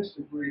surface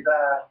to breathe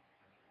air,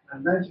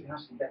 and then she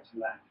has to get to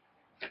land.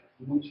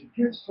 And when she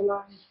gets to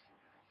land,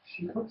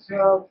 she puts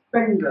her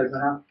fingers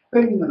and her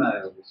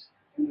fingernails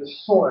in the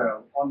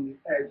soil on the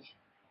edge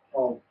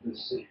of the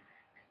sea.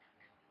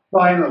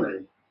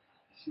 Finally,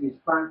 she's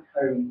back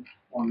home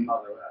on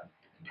Mother Earth.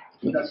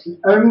 But that's the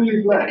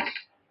only place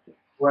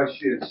where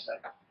she is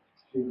safe.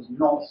 She was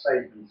not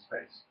safe in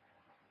space.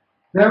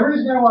 There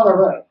is no other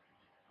Earth.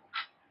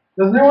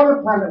 There's no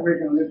other planet we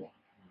can live on.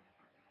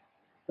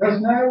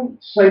 There's no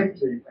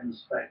safety in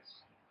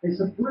space.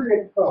 It's a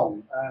brilliant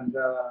film and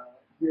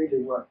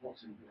really worth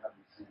watching if you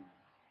haven't seen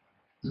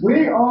it.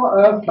 We are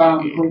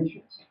earthbound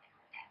creatures.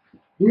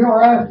 We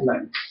are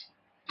earthlings.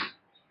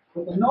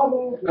 But the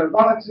novel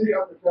globality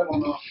of the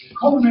global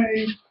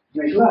economy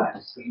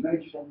neglects that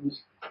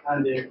nations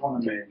and the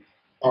economy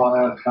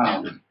are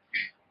earthbound.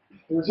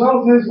 The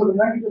result is that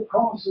the negative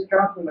constant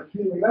capital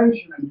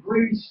accumulation and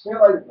greed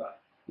spill over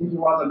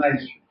into other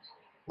nations,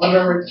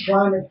 whether it's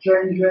climate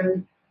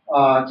changing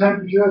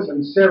temperatures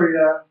in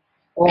Syria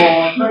or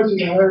close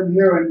to home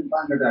here in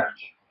Bangladesh,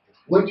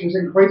 which is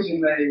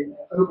increasingly,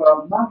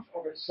 over much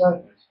of its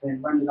surface,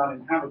 being rendered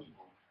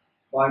uninhabitable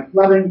by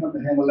flooding from the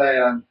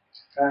Himalaya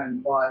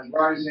and by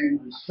rising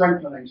and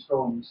strengthening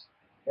storms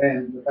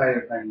in the Bay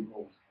of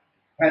Bengal.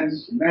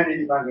 Hence,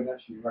 many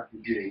Bangladeshi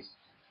refugees,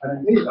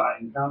 and indeed I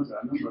encountered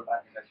a number of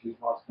Bangladeshis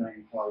whilst going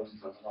into our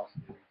rooms over the last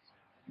few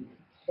weeks.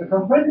 The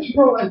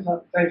conventional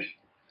interpretation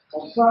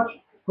of such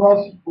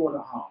cross-border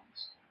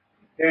harms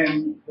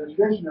in the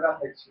tradition of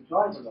ethics which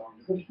I belong,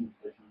 the Christian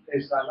tradition,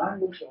 is the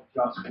language of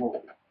just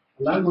war,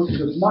 a language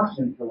that has much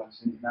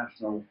influenced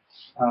international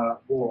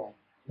war,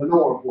 the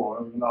law of war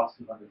over the last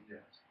 200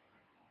 years.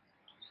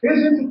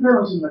 Is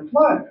interference in the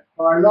climate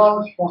by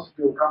large fossil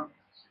fuel companies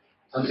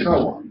and so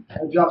on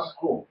a just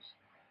cause,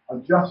 a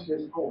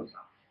justice cause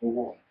for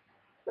war?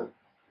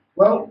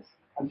 Well,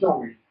 I'm sure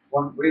we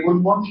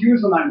wouldn't want to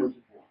use the language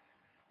of war.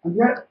 And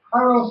yet,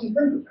 how else to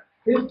think of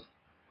it?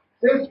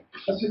 If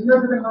a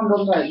significant number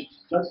of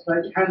nations, let's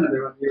take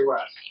Canada and the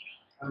US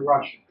and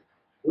Russia,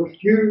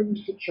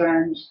 refuse to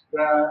change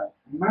their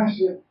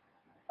massive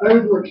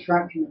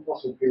over-extraction of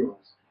fossil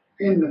fuels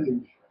in the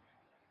future,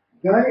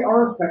 they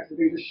are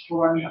effectively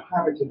destroying the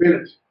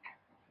habitability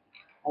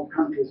of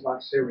countries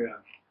like Syria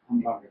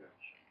and Bangladesh.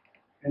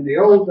 In the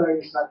old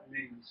days, that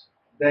means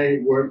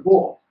they were at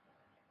war.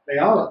 They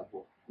are at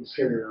war with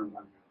Syria and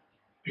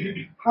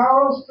Bangladesh.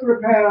 How else to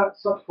repair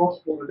such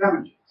cross-border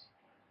damages?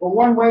 Well,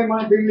 one way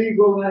might be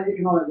legal and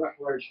economic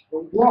reparations.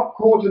 But what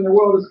court in the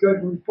world is going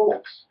to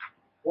enforce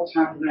what's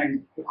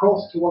happening, the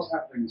cost to what's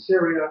happening in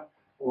Syria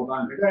or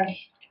Bangladesh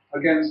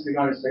against the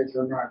United States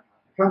of America,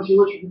 a country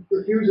which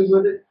refuses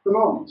that it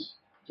belongs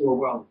to a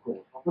world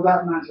court, or for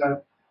that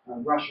matter,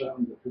 Russia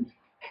under Putin?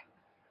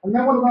 And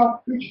then what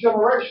about future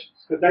generations?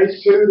 Could they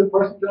sue the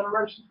present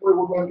generations? Or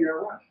will they be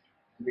around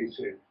to be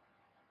sued?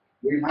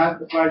 We've had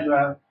the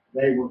pleasure,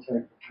 they will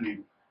take the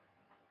pain.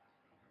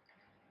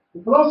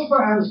 The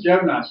philosopher Hans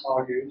Jonas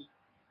argues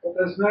that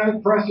there's no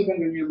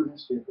precedent in human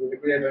history for the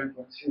degree of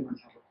influence humans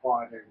have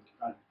acquired over the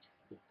planet.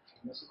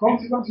 And as a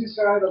consequence, he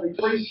said, of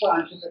increased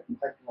scientific and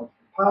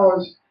technological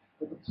powers,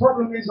 but the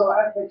problem is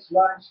our ethics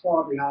lags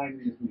far behind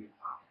these new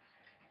powers.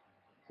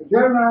 For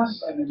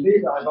Jonas, and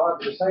indeed I've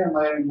argued the same in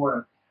my own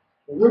work,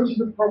 the root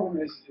of the problem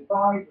is the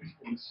divide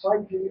between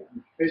psyche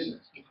and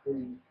physics,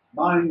 between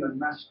mind and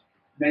matter,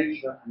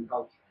 nature and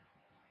culture.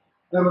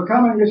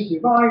 Overcoming this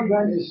divide,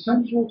 then, is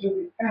central to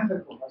the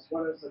ethical as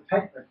well as the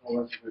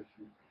technical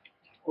resolution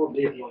of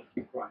the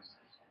ecological crisis.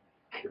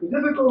 The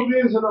difficulty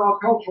is that our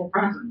cultural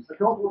patterns, the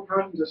cultural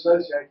patterns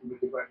associated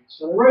with the Great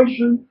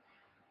Acceleration,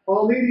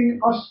 are leading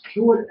us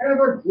to an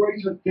ever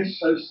greater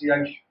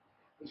dissociation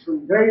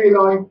between daily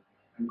life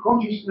and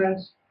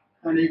consciousness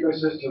and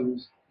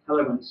ecosystems,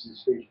 elements, and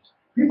species.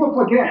 People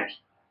forget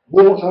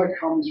water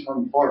comes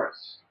from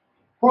forests.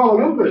 Kuala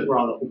Lumpur is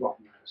rather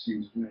forgotten, it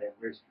seems to me, in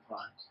recent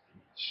times.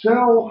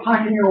 Still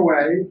hacking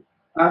away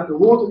at the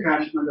water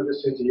catchment of the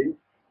city,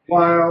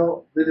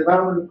 while the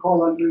development of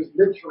Kuala Lumpur is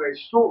literally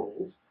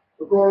stalled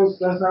because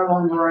there's no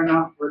longer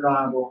enough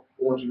reliable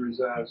water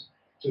reserves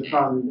to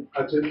fund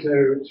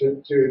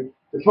to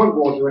put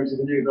water into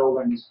the new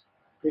buildings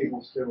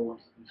people still want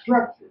to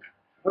construct here.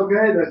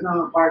 Okay, there's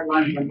now a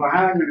pipeline from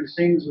Pahang, and it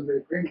seems with the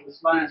agreement with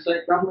the Malaya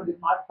state government, it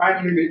might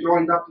finally be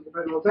joined up to the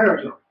federal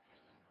territory.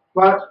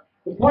 But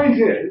the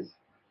point is,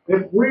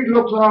 if we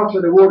looked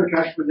after the water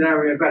catchment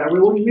area better, we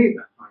wouldn't need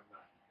that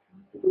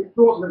pipeline. If we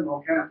thought a little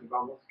more carefully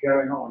about what's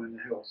going on in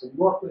the hills and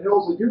what the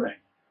hills are doing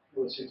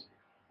for the city,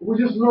 if we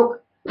just look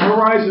at the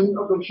horizon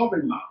of the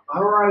shopping mall, the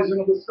horizon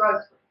of the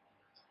skyscraper,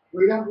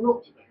 we don't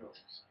look to the hills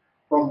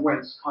from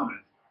whence cometh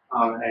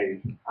our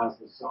aid, as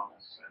the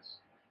psalmist says.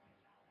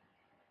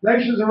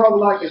 Nations are rather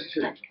like this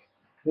too.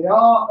 They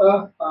are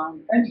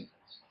earth-bound entities.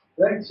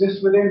 They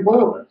exist within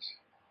borders.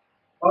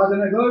 But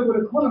in a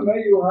global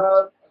economy, you have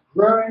a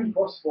growing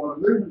cross-border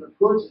movement of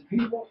goods and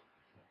people,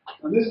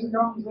 and this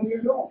becomes the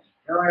new norm.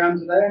 Here I am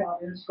today, and I'll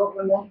be in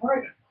Scotland on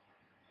Friday.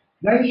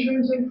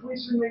 Nations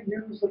increasingly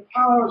use the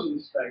powers of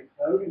the state,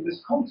 though, in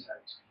this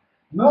context,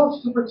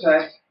 not to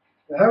protect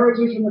the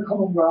heritage and the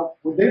Commonwealth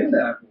within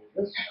their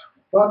borders,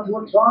 but to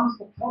advance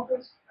the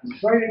profits and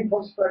trading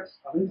prospects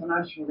of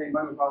internationally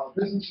mobile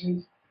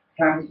businesses,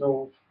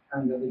 capital,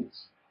 and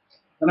elites.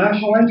 The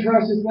national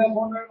interest is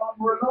therefore no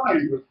longer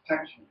aligned with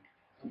protection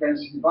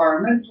against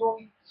environmental,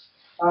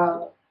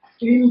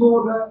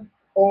 in-border,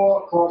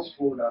 or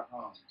cross-border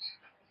harms.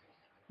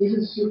 This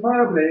is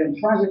superbly and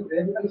tragically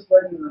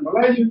illustrated in the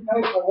Malaysian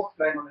case of what's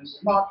going on in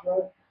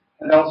Sumatra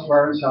and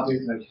elsewhere in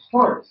Southeast Asia's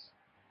forests.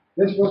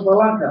 This was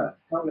Malacca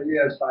a couple of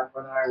years back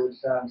when I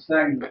was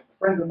staying with a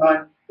friend of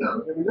mine.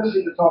 We just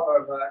at the top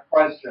of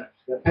Christchurch,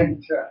 the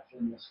pink church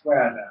in the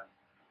square there.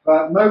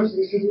 But most of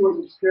the city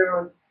was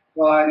obscured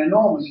by an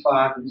enormous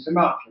fire from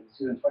Sumatra.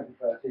 This was in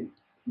 2013.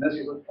 And this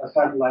is a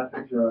satellite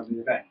picture of the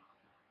event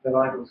that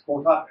I was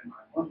caught up in.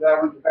 One day I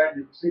went to bed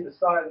and you could see the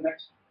sky. The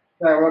next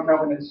day I woke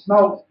up and it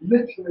smelled,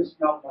 literally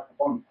smelled like a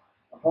bonfire,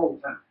 the whole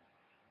town.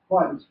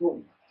 Quite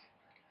extraordinary.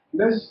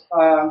 This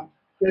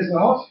is the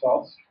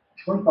hotspots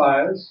from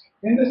fires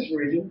in this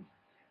region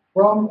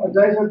from a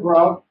data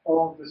graph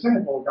of the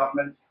Singapore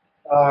government,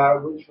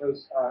 which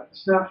was a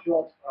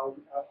snapshot of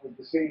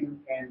the scene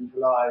in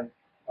July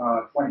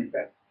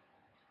 25th,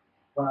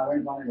 when I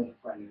went running with a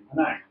friend in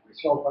Penang. We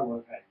saw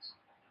photovoltaics.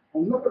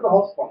 And look at the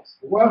hotspots.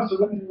 The worst of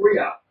them in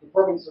Riau, the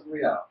province of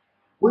Riau,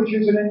 which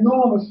is an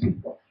enormous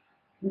people,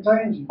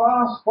 contains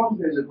vast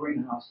quantities of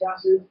greenhouse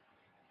gases,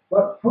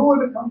 but who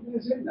are the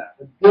companies in there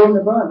that are doing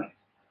the burning?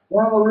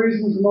 One of the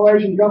reasons the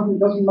Malaysian government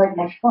doesn't make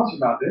much fuss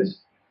about this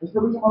is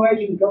because the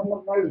Malaysian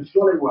government knows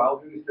jolly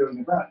well who's doing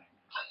the burning.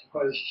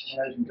 Because the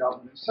Malaysian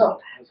government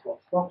itself has got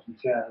stocks and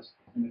shares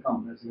in the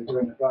companies that are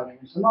doing the burning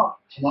in Sumatra.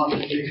 Sumatra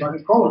is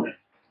like a colony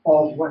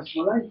of West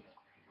Malaysia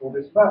for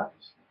this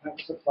purpose.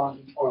 That's the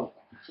planting oil.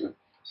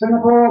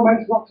 Singapore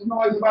makes lots of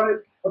noise about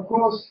it, of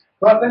course,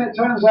 but then it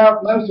turns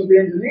out most of the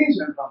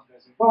Indonesian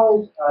companies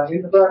involved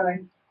in the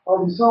burning are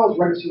themselves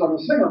registered on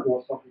the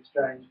Singapore Stock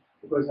Exchange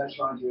because they're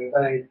trying to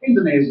evade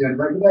Indonesian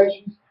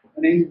regulations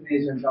and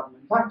Indonesian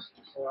government taxes.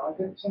 So I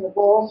think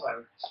Singapore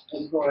also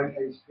has got a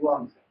case to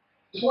answer.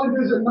 The point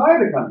is that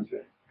neither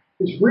country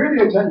is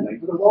really attending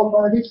to the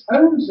welfare of its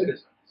own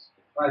citizens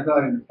by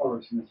burning the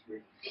forests in this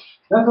region,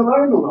 let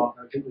alone the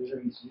welfare of people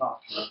living in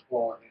Sumatra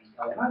or in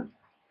Kalimantan.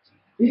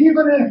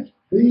 Even if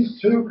these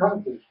two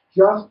countries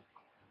just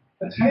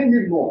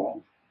attended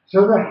more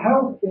to the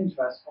health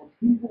interests of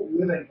people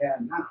living here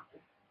now,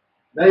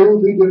 they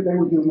would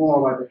do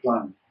more about the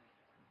climate.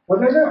 But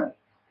they don't.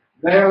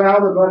 They allow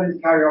the burning to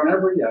carry on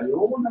every year. You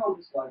all know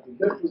this like the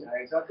different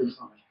days every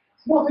time.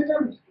 It's not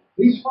inevitable.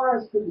 These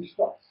fires could be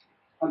stopped.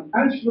 And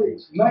actually,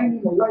 it's mainly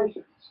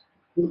Malaysians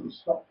who can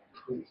stop them.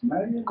 Because it's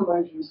mainly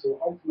Malaysians who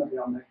ultimately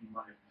are making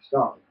money from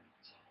starting.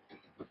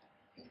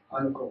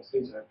 And of course,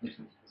 these are the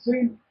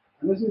scene.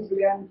 And this is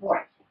the end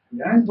point.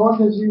 The end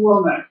point, as you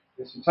well know,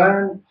 is to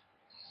turn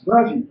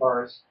virgin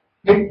forests,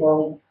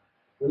 people,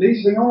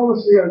 releasing all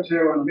the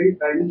CO2 and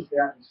methane into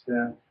the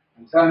atmosphere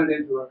and turn it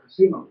into a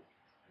consumable,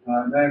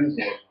 known as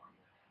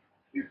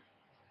oil.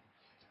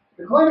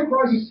 The climate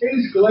crisis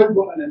is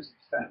global in its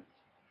extent.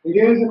 It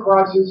is a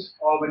crisis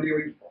of a new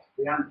epoch,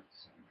 the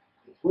Anthropocene,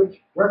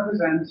 which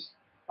represents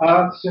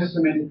Earth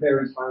system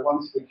interference by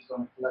one species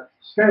on a collective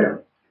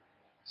scale.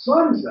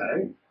 Some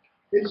say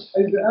it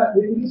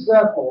is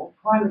therefore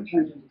climate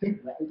change in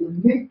particular a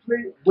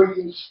uniquely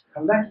weak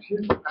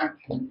collective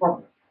action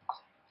problem.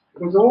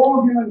 Because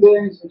all human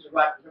beings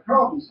interact with the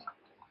carbon cycle.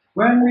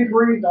 When we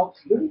breathe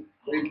oxygen,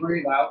 we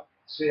breathe out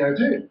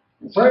CO2.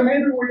 So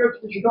maybe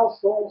we should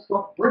all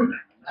stop breathing,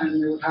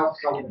 and it would help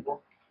solve the problem.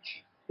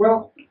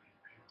 Well,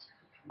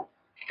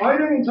 I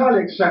don't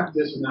entirely accept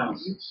this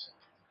analysis.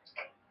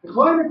 The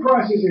climate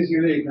crisis is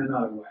unique in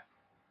another way.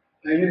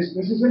 This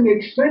is in the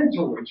extent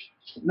to which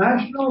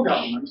national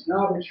governments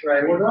now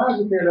betray what I,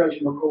 as a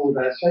theologian, would call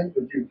their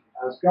sacred duty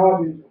as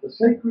guardians of the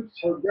sacred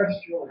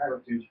terrestrial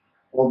heritage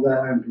of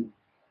their own people.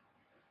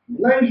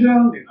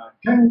 Malaysia, the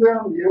United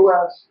Kingdom, the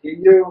US,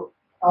 EU,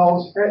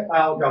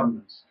 our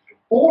governments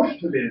ought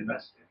to be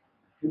invested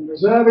in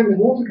preserving the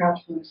water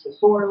catchments, the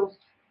soils,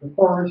 the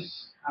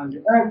forests, and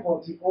the air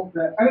quality of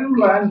their own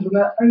lands and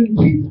their own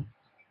people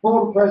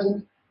for the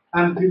present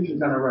and future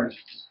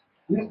generations.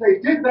 And if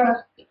they did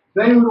that,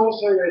 they would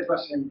also be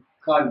addressing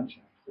climate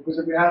change. Because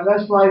if we had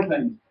less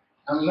writing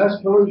and less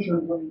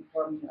pollution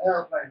from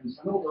airplanes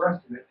and all the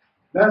rest of it,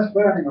 less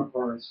burning of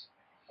forests,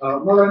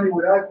 not only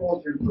would air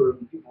quality improve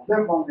and people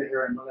live longer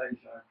here in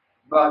Malaysia,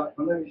 but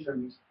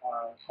Malaysians'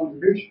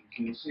 contribution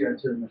to the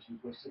CO2 emissions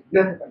will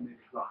significantly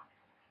decline.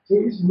 So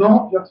it's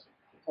not just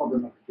a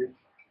problem of the future.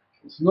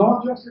 It's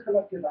not just a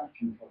collective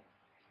action problem.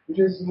 It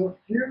is the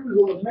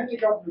refusal of many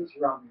governments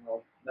around the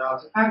world now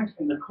to act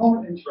in the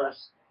common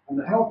interests and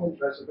the health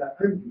interests of their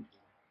own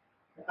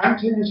people.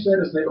 Acting instead,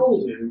 as they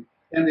all do,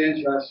 in the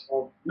interests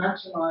of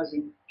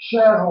maximising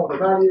shareholder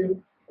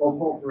value of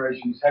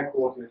corporations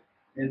headquartered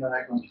in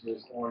their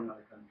countries or in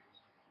other countries.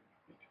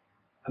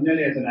 I'm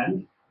nearly at an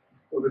end,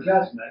 or the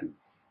last end.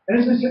 In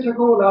this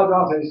encyclical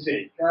Laudato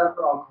Si, Care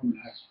for Our Common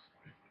House,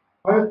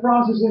 Pope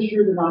Francis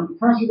issued an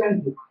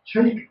unprecedented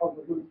critique of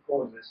the root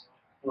causes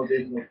of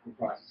the ecological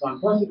crisis.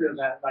 Unprecedented,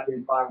 that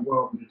is, by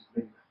world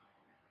leaders.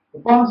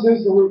 For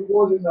Francis, the root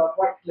causes are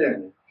quite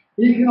clear: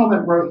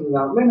 economic growth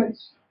without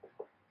limits,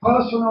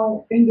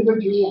 personal,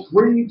 individual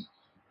greed,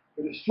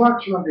 the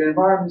destruction of the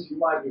environments and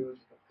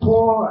livelihoods of the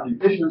poor and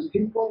indigenous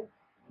people.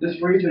 This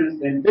region is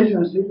the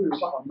indigenous people who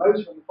suffer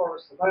most from the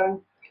forests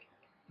alone.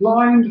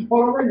 Blind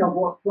following of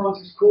what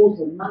Francis calls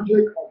the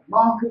magic of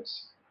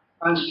markets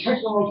and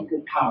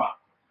technological power.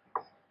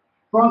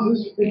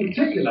 Francis, in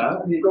particular,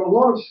 and he got a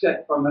lot of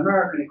stick from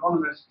American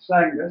economists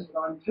saying this, but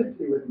I'm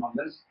particularly with him on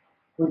this,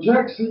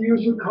 rejects the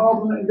use of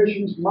carbon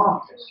emissions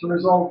markets to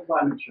resolve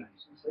climate change.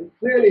 So they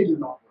clearly do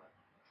not work.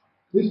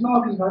 These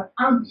markets have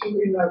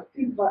absolutely no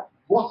impact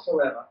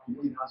whatsoever on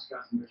greenhouse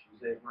gas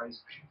emissions. They've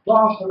raised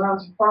vast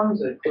amounts of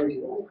funds, they've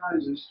created all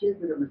kinds of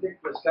stupid and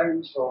ridiculous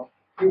games for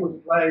people to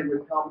play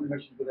with carbon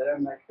emissions, but they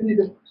don't make any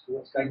difference to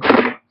what's going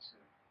on.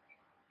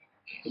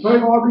 The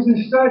Pope argues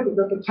instead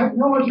that the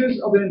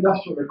technologies of the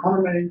industrial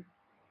economy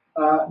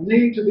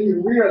need to be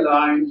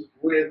realigned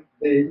with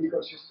the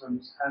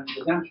ecosystems and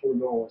the natural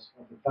laws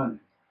of the planet.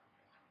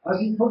 As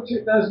he puts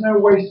it, there's no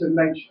waste in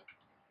nature,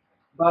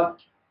 but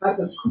at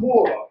the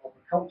core of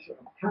the culture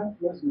of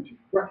capitalism, which is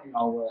wrecking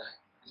our world,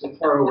 is a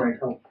throwaway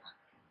culture,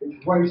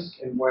 which wastes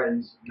in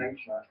ways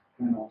nature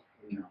cannot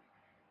clean up.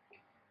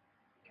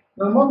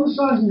 Now, modern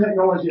science and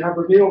technology have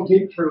revealed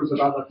deep truths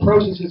about the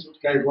processes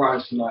which gave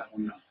rise to life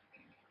on Earth.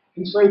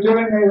 In so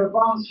doing, they are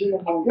advancing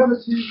in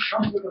longevity,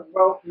 comfort, and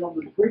wealth beyond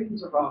the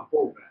dreams of our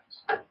forebears.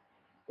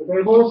 But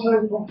they've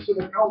also fostered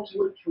a culture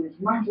which treats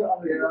matter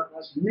on the earth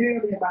as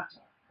merely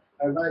matter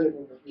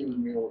available for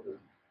human reorder.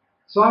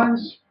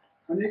 Science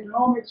and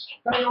economics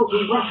fail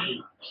to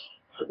recognize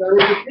that there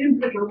is an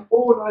implicit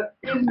order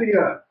in the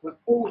earth that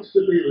ought to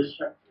be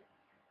respected,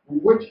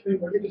 and which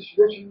in religious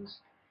traditions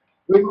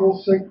we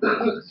call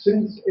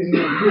since is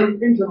an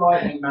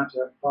interlining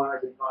matter by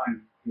a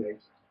divine creator.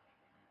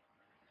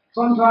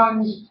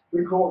 Sometimes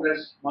we call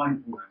this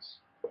mindfulness.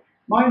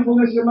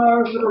 Mindfulness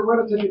emerged at a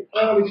relatively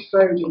early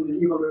stage in the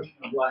evolution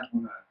of life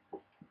on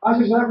Earth,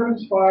 as is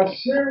evidenced by a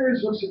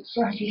series of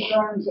successive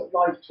turns that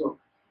life took,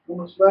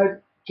 which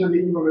led to the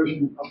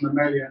evolution of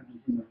mammalian and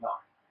human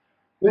life.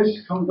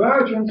 This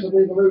convergence of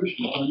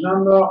evolution on a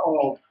number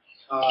of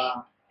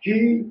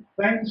key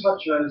things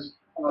such as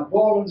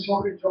ball and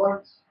socket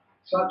joints,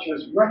 such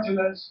as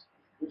retinas,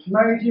 which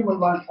made human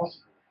life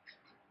possible.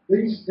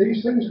 These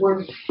things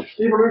were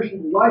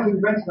evolution, life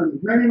invented them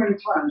many, many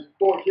times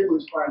before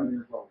humans finally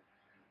evolved.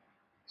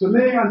 To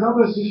me and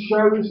others, this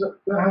shows that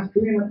there has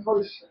been a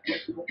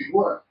process of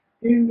work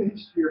in the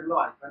history of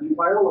life and in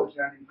biology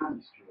and in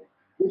chemistry,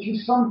 which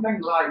is something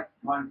like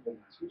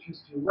mindfulness, which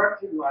is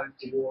directing life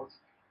towards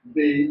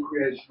the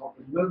creation of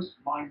the most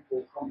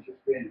mindful, conscious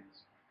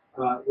beings,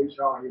 which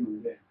are human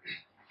beings.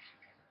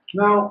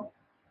 Now,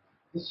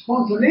 the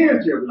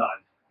spontaneity of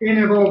life in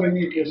evolving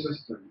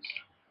ecosystems,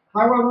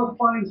 however,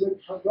 finds a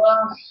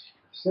perverse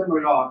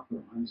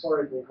simulacrum. I'm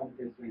sorry for the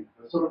complicated thing,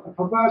 but sort of a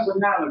perverse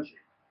analogy.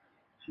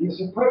 The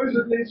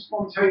supposedly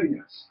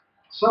spontaneous,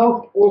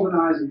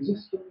 self-organizing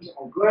systems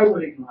of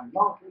global economic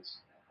markets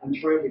and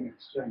trading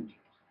exchanges.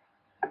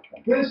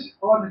 This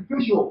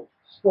artificial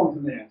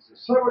spontaneity,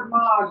 so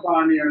admired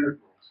by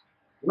neoliberals,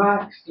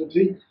 lacks the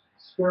deep,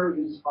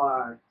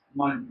 spirit-inspired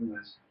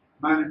mindfulness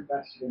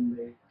manifested in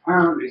the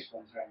apparently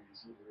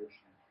spontaneous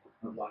evolution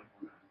of life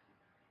on Earth.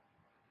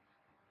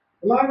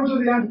 The language of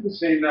the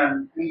Anthropocene,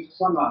 then, to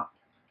sum up,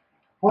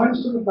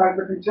 points to the fact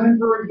that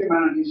contemporary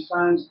humanity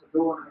stands at the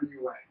dawn of a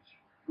new age,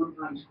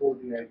 sometimes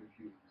called the Age of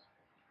Humans.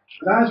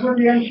 And as with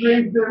the entry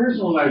into the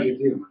original Age of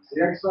Humans,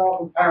 the exile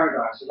from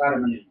paradise of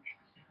Adam and Eve,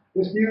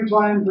 this new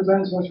time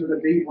presents us with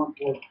a deep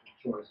ontological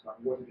choice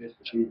about what it is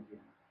to be human.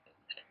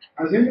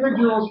 As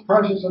individuals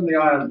precious in the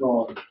eye of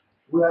God,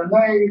 we are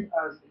made,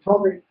 as the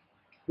topic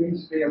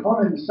seems to be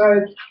upon him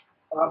said,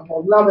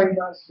 for loving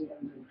mercy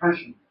and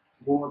compassion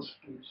towards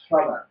each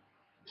other.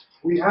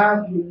 We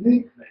have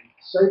uniquely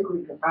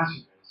sacred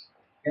capacities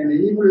in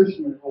the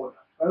evolutionary order,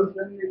 both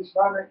in the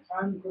Islamic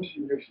and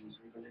Christian traditions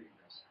we believe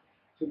this,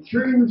 to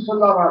choose to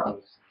love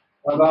others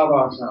above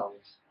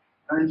ourselves,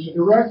 and to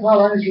direct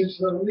our energies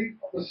to the relief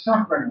of the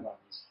suffering of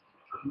others,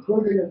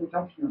 including the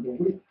protection of the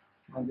weak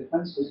and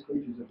defenseless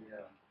creatures of the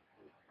earth.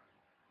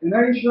 In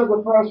Asia,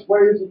 the first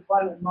waves of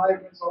climate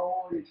migrants are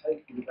already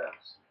taking the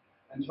best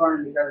and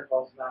trying to get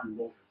across land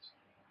borders,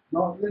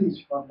 not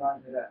least from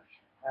Bangladesh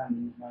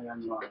and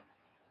Myanmar.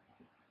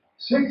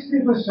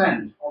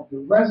 60% of the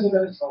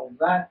residents of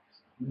that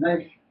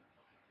nation,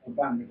 of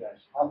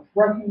Bangladesh, are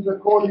threatened,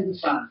 according to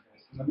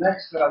scientists, in the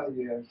next 30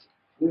 years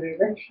with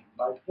eviction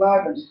by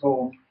flood and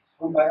storm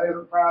from their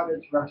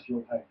overcrowded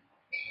terrestrial homes.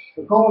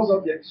 Because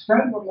of the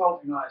extent of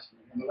melting ice in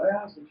the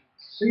Himalayas, which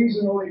is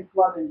seasonally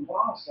flooding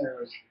vast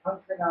areas of the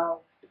country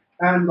now,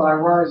 and by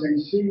rising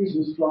seas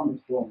and stronger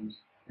storms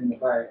in the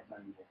Bay of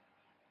Bengal.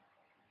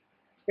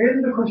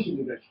 In the Christian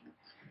tradition,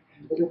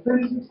 the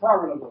definitive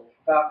parable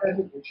about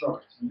ethical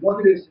choice and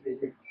what it is to be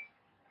human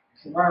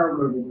is the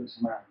parable of the Good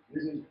Samaritan.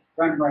 This is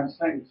Rembrandt's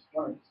famous,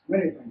 one of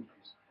many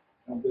paintings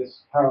of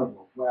this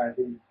parable, where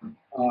the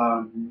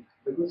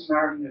Good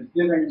Samaritan is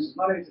giving some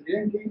money to the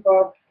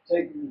innkeeper,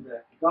 taking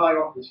the guy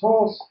off his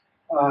horse,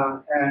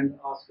 and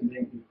asking the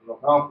innkeeper to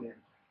look after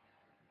him.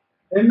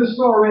 In the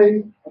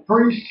story, a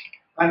priest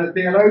and a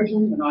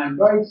theologian, and I'm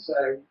both,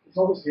 so it's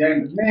obviously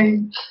aimed at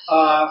me,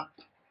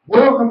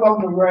 walk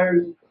along the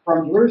road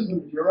from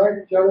Jerusalem to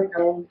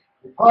Jericho.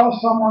 They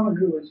pass someone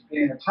who is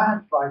being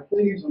attacked by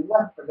thieves and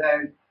left for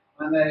dead,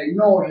 and they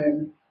ignore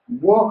him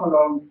and walk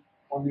along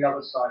on the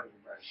other side of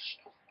the road.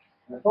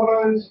 There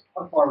follows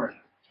a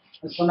foreigner,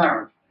 a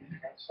Samaritan,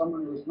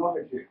 someone who is not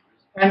a Jew,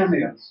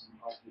 enemy of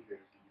the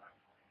Jews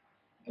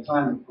at the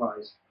time of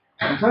Christ,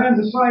 and turns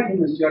aside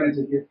from his journey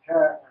to give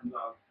care and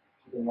love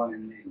to the one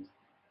in need.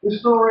 This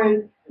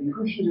story, in the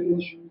Christian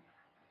tradition,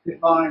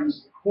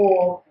 defines the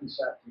core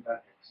concept of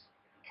ethics.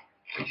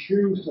 To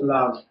choose to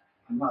love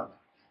another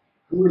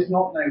who is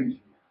not known to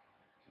you.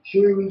 To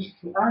choose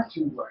to act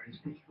in ways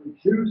which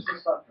reduce the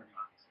suffering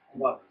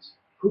of others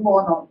who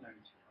are not known to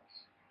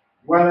us.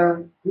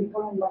 Whether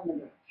people in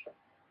Bangladesh,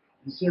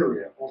 in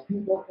Syria, or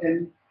people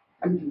in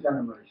future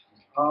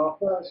generations, our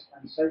first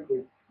and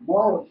sacred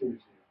moral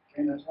duty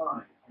in a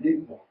time, an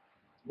equal,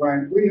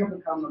 when we have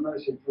become the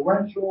most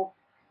influential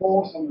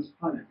force on this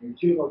planet, the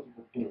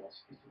geological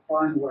force, is to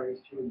find ways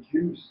to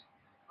reduce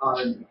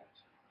our impact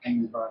on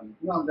the environment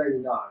in our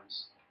daily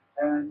lives,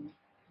 and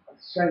at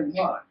the same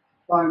time,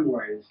 find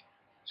ways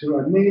to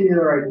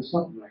ameliorate the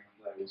suffering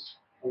of those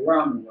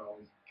around the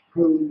world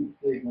whom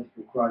the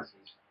ecological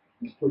crisis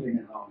is putting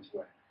in harm's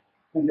way.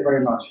 Thank you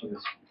very much for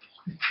this.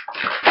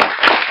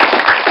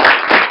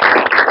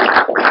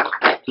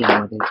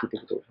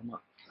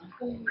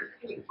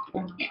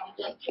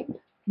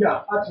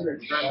 Yeah,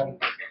 absolutely. Very happy.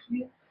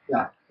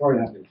 Yeah, very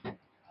happy.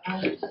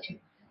 I'm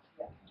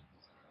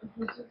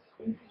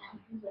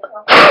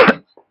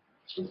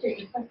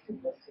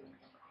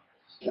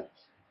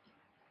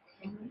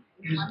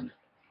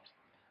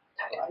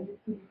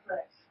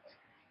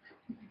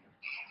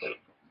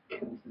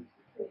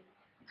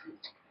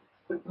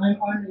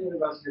the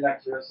university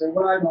lecturer, so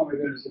what I normally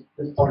do is at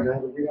this point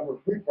we have a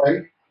quick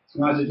break,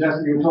 and I suggest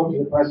that you talk to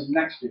the person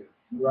next to you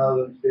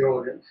rather than to the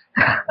audience,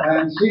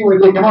 and see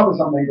whether you come up with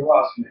something to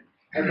ask me.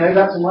 Okay,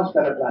 that's a much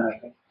better plan, I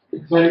think.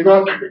 So you've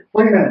got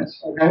 3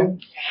 minutes, okay,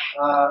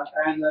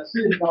 and see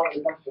if you come up with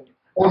a question,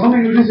 or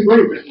something you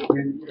disagree with, I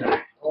mean, you know,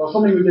 or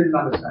something you didn't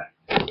understand.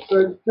 So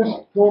just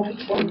talk.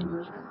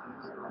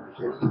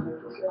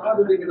 So how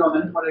did we get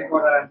on? Anybody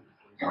got a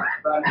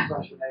bad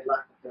question they'd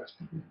like to ask?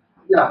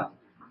 Yeah.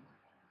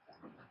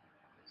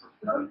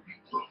 Very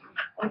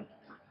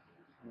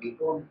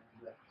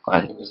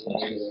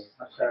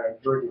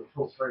good.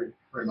 Talks very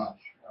much.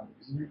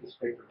 It's a new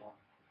perspective on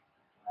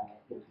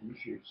the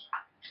issues.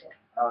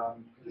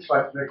 I'd just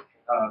like to make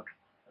a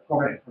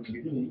comment from the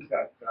beginning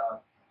that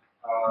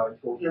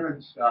for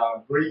humans,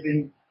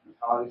 breathing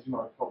is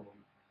not a problem.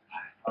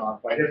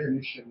 By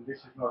definition, this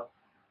is not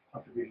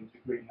contributing to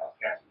greenhouse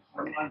gases. I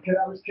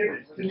was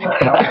kidding.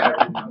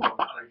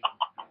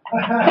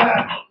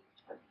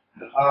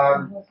 I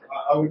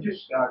would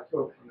just talk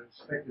from the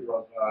perspective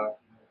of a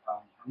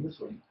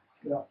Muslim,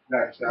 that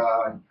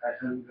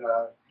and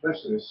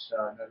most of us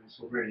know this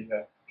already,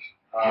 that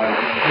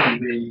human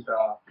beings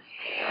are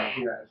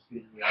here as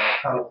the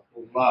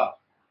colourful love,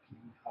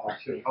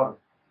 the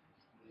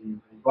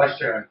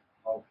vicegerent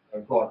of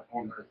God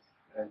on earth.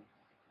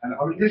 And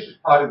I mean, this is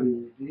part of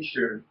the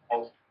issue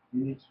of we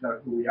need to know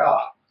who we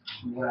are.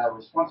 and what our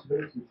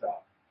responsibilities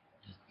are.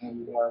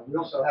 And we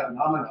also have an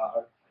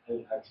amana,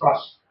 a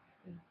trust,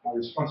 a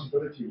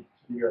responsibility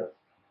to the earth,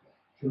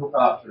 to look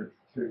after it,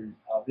 to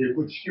be a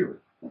good steward.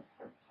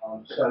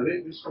 So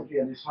this will be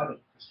an Islamic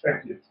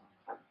perspective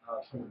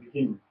from the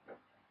beginning.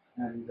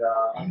 And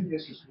I think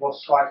this is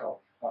lost sight of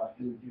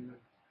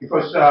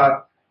because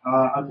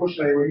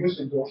unfortunately we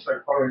Muslims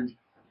also follow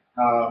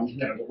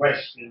the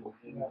West in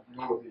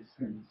all of these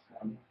things.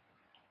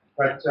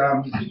 But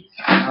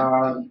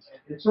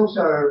it's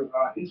also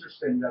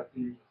interesting that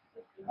the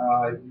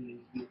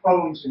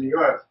problems in the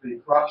earth, the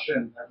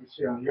corruption that we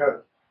see on the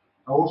earth,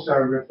 are also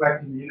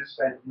reflecting the inner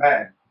state of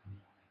man.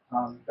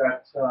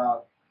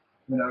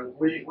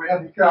 We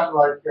have become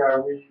like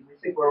we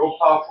think we're all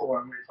powerful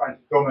and we're trying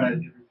to dominate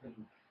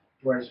everything.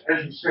 Whereas,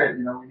 as you said,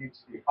 we need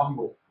to be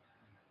humble,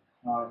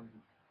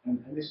 and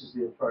this is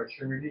the approach.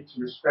 And we need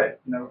to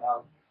respect,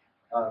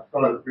 our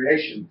fellow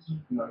creations,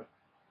 that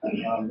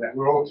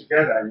we're all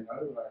together,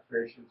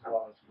 creations of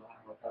Allah,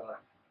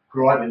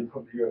 deriving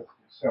from the earth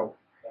itself,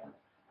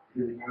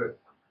 living earth.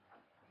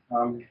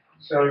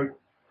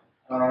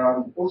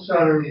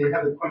 Also, we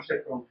have the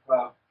concept of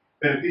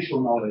beneficial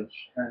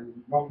knowledge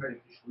and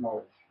non-beneficial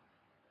knowledge.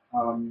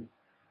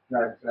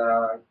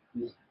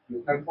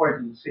 There's no point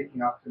in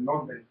seeking after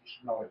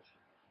non-beneficial knowledge.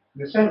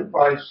 And the same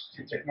applies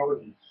to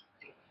technologies.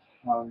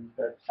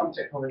 That some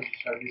technologies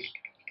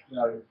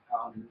are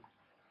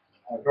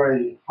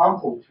very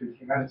harmful to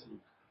humanity,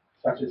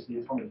 such as the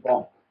atomic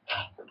bomb.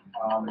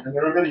 And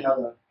there are many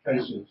other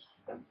cases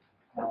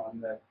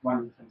that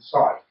one can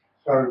cite.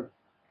 So,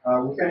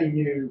 with any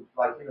new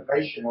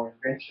innovation or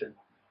invention,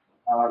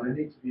 there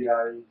needs to be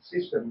a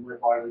system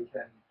whereby we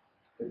can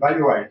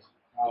evaluate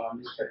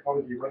this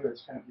technology, whether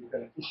it's going to be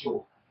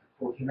beneficial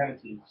for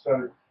humanity.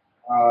 So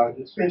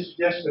it's been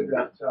suggested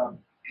that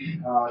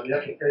the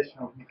application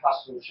of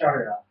Muqassal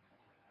Sharia,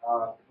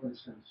 for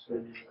instance,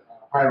 the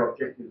higher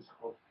objectives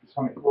of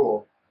Islamic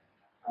law,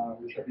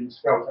 which have been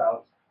spelled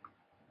out,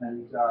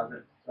 and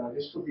that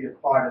this could be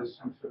applied as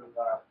some sort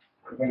of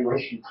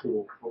evaluation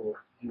tool for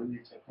new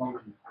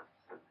technology.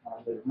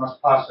 But it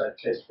must pass that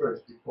test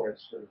first before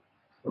it's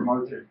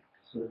promoted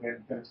to the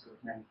benefit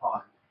of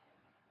mankind.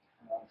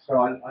 So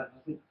I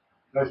think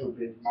those would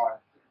be my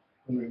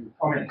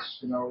comments,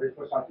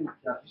 because I think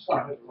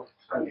Islam has a lot to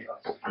say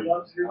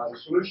about the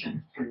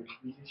solutions to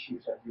these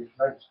issues that we've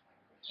raised.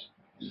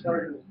 Thank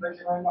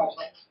you very much.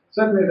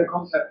 Certainly the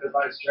concept of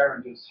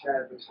vicegerent is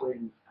shared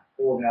between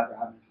all the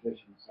Abrahamic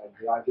traditions. So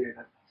the idea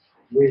that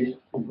we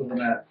people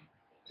on earth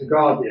to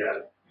guard the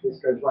earth, this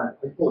goes right.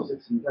 Of course,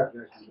 it's in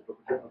Revelation, of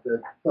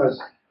the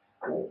first,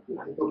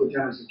 the book of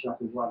Genesis,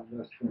 chapter 1,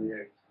 verse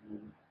 28.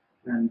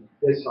 And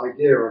this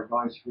idea of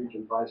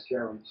vice-regent,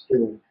 vicegerent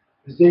still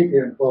has deeply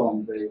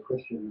informed the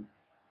Christian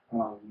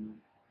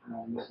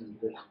Muslim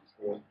traditions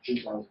for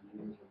 2,000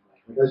 years.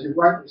 But as you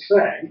rightly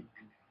say,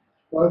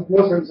 both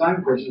Muslims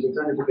and Christians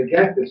are tending to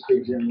forget this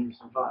teaching in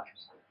recent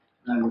times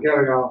and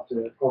going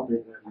after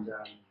profit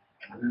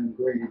and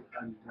greed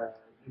and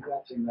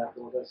neglecting their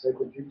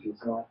sacred duties.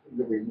 So I think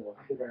there'll be more.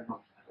 Thank you very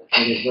much for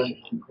those very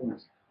interesting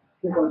comments.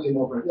 I think I'll do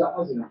more. Yeah,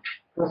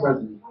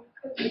 President.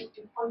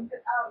 You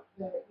pointed out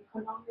the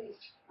economic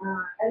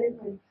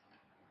elements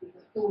in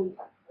the story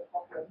of the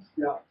problem.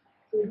 Yeah.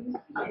 So do you see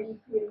any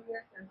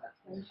serious and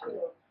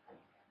substantial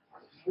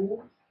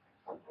moves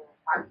or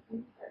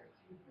fighting that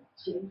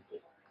change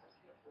it?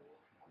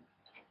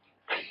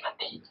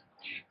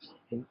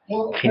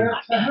 Well,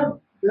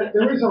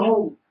 there is a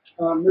whole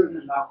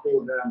movement now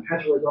called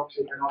heterodox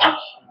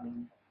economics.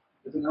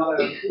 There's another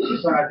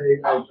society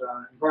of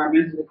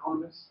environmental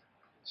economists.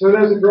 So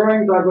there's a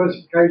growing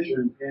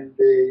diversification in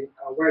the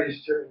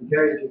ways to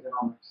engage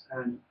economics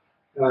and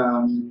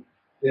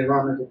the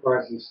environmental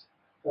crisis.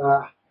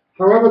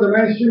 However, the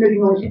mainstream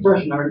economics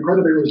profession are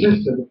incredibly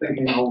resistant to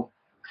thinking of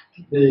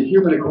the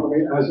human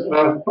economy as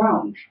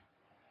earth-bound.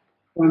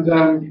 And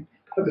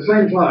at the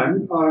same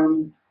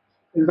time,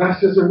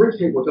 investors and rich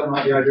people don't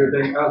like the idea of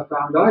being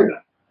earthbound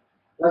either.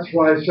 That's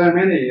why so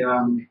many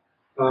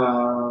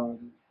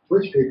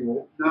rich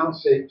people now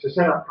seek to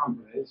set up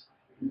companies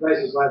in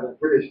places like the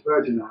British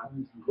Virgin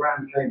Islands and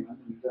Grand Cayman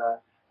and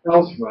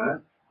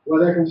elsewhere,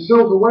 where they can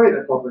silt away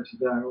their profits at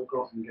their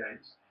ill-gotten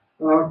gains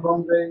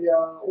from the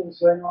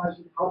all-seeing eyes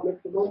of the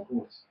public, the law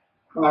courts.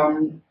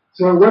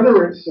 So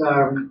whether it's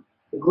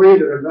the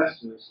greed of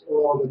investors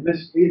or the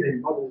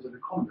misleading models of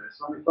economists,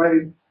 I'm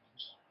afraid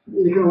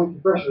the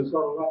economic profession has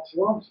got a lot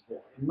to answer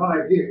for, in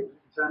my view,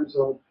 in terms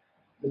of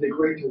the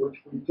degree to which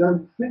we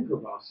don't think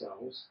of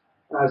ourselves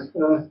as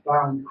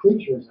earthbound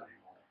creatures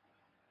anymore.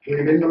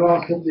 We've, in the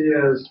last 50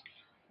 years,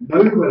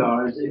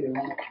 mobilized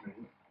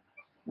economically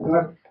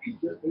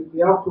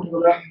the output of the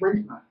left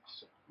wing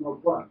maps,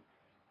 not one.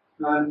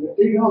 And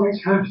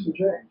economics has to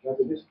change as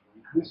a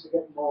discipline, it has to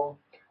get more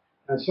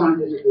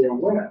scientifically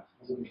aware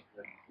as a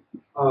discipline,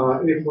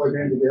 if we're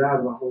going to get out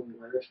of the hole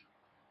we're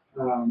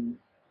in.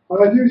 But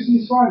I do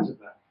see signs of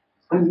that.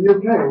 In the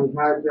UK, we've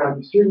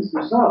had students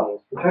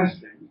themselves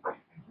protesting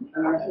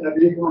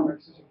the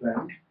economics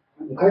discipline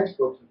and the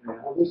textbooks that they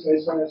have, which they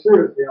say are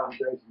seriously out of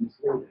date and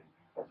misleading.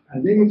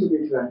 and need to be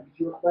trained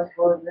to reflect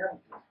current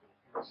reality.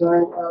 So,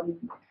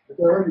 if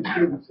there are any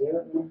students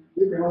here, then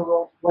you can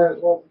all play as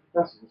well as the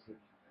professors do.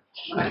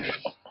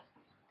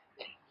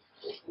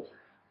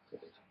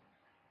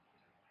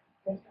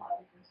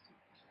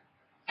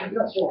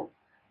 That's all.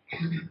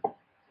 I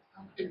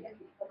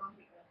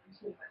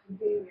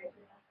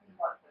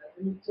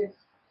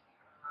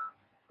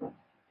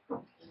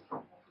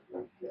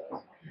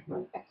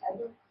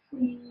don't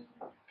see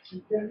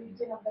the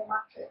region of the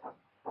market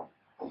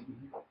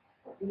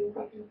being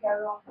taken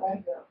care of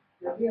by the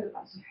real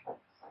consumers.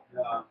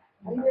 Yeah.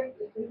 Anyway,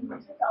 the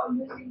regions are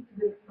always seem to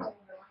be the region of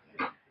the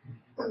market.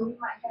 So we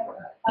might have a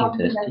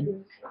thousand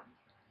Interesting.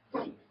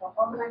 ideas for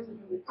organizing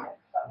the region,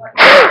 but what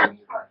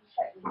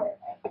effect will that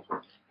have?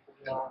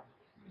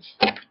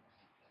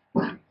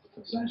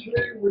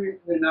 Essentially, we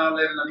now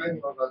live in the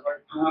middle of a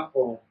very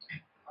powerful,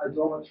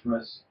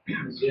 idolatrous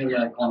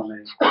consumer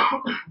economy.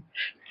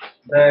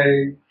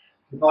 They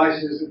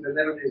devices that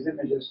deliver these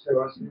images to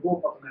us, and we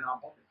all put them in our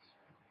pockets.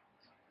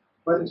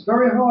 But it's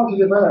very hard to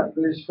develop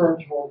these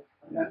spiritual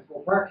and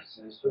ethical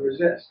practices to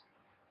resist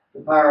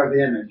the power of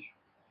the image.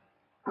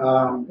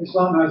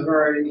 Islam has a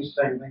very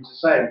interesting thing to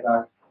say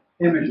about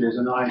images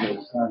and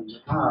idols and the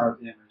power of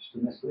the image to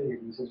mislead.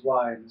 And this is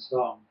why in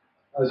Islam,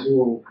 as you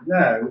all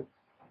know,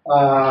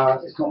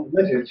 it's not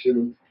permitted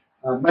to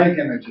make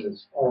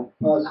images of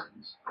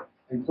persons,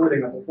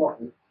 including of the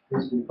Prophet,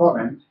 peace be upon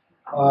him,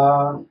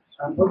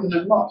 and put them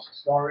in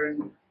mosques or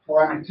in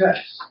Quranic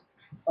texts.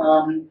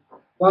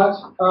 But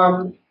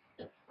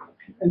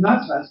in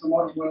that sense, the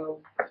modern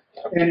world,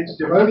 in its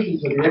devotion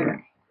to the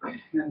image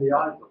and the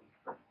idol,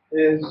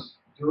 is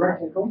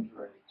directly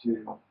contrary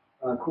to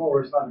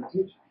core Islamic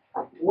teaching.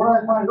 What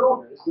I find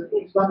odd is that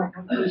Islamic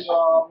countries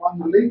are among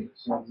the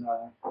leaders on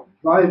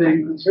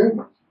driving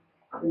consumers.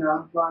 You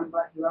know, flying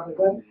back to Abu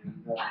Dhabi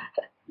and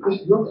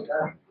just look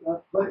at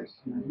that place.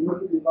 You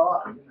look at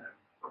Dubai,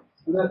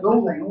 and they're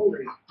building all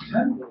these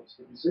temples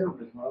for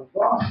consumers,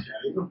 vast,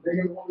 even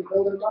bigger than what we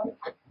build in London.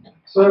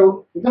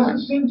 So it doesn't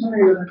seem to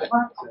me that in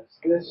practice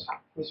this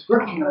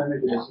description of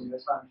images in the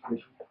Islamic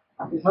tradition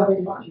is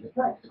having much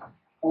effect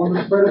on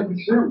the spread of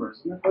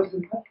consumers in the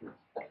Muslim countries,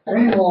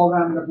 any more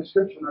than the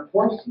prescription of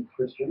Protestant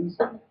Christians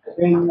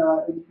in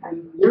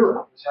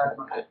Europe has had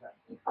much effect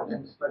on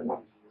the spread of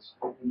images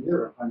in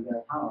Europe and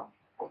their power.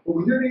 But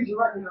we do need to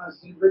recognize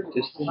the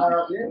individual power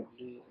of the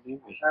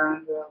image,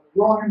 and the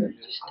wrong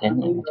images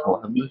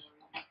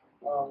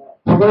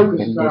provoke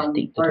us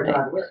very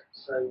bad words.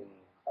 So,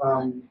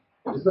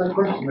 there's no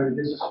question that it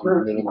is a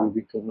spiritual and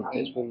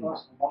personal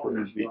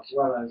knowledge as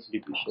well as a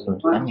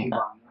planetary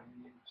one that we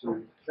need to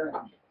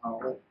change our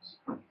ways.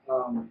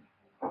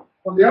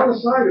 On the other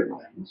side of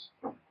things,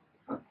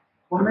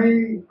 for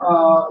me,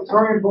 it's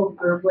very important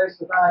to replace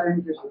the bad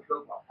images with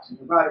good ones, and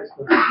the bad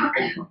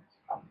experiences.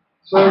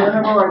 So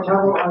whenever I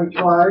travel, I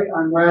try,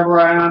 and wherever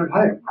I am at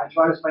home, I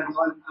try to spend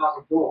time out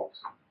of doors.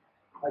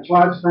 I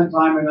try to spend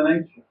time in the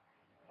nature.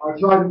 I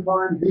try to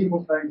find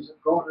beautiful things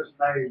that God has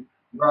made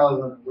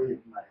rather than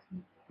we've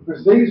made.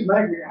 Because these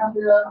make me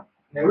happier,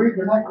 they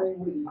reconnect me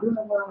with the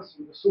universe,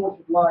 with the source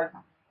of life,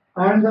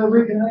 and they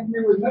reconnect me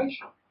with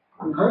nature.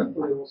 And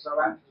hopefully also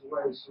act as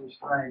ways to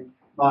restrain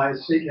my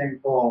seeking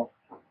for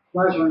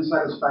pleasure and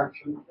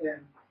satisfaction in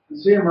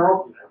consumer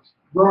objects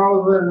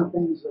rather than the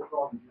things that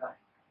God has made.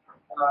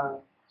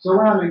 So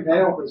when I'm in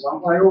Gale, for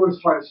example, I always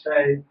try to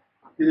stay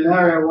in an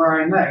area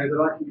where I know that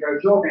I can go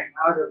jogging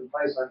out of the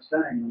place I'm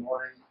staying in the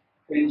morning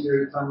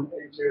into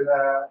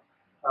the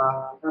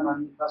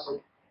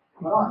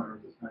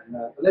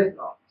lake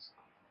gardens.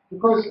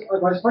 Because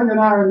if I spend an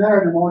hour in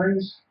there in the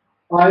mornings,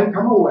 I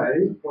come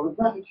away full of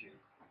gratitude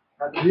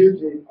at the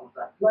beauty of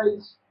that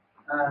place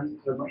and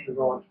the much of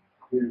God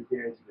who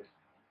created it.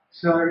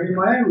 So in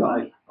my own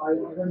life, I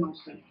very much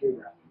think to do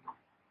that.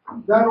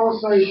 That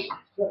also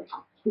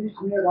speaks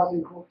to me about the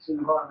importance of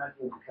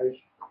environmental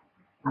education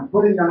and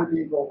putting young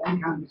people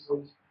on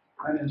campuses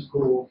and in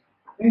schools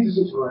into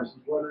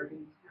situations where they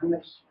can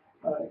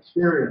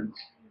experience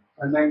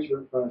nature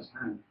at first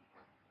hand.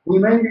 We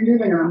may be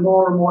living in a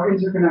more and more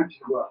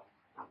interconnected world,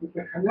 but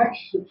the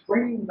connection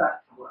between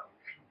that world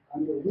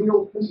and the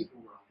real physical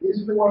world,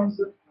 these are the ones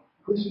that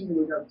increasingly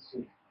we don't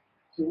see.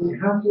 So we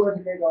have to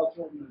educate our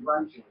children and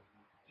grandchildren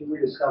to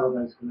rediscover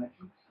those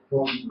connections,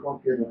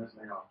 God given as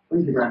they are.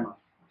 Thank you very much.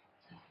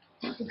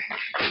 I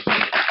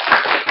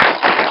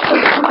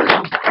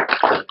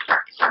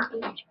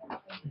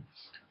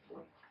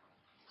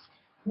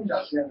think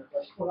that's the end of the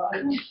question. Well,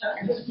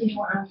 I just need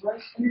more hands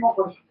raised. Any more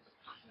questions?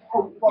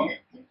 Oh, one.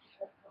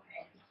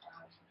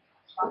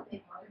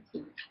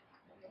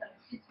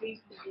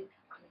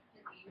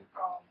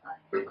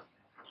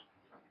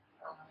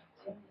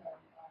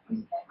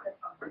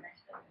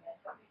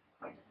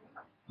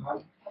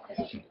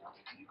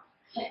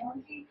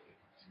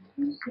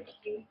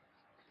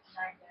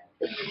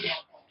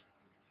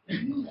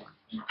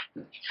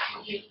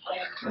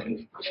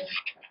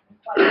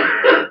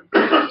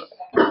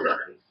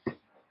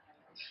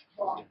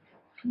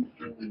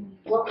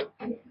 Well,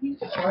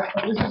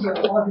 this is an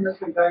argument that's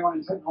been going on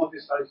in technology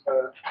space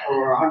for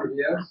 100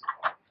 years.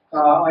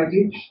 I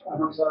teach,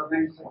 amongst other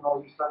things,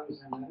 technology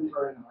studies in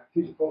Edinburgh, and I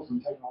teach a course on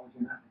technology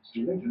and ethics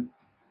and religion.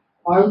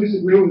 I would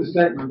disagree with the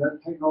statement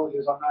that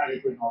technologies are neither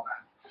good nor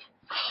bad.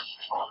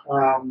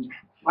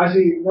 I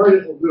see very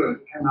little good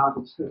that came out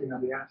of the splitting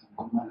of the atom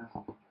in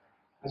Manhattan.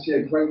 I see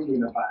a great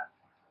deal of bad.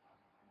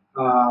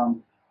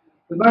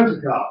 The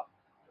motor car,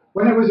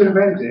 when it was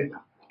invented,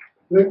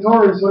 the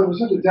Victorians thought it was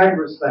such a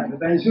dangerous thing that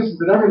they insisted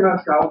that every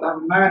motor car would have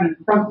a man in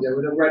front of it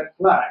with a red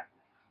flag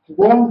to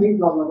warn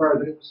people on the road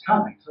that it was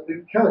coming so it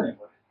didn't kill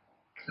anybody.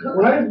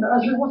 Well,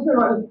 actually,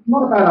 it's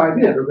not a bad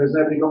idea because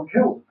nobody got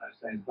killed in those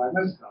days by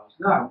motor cars.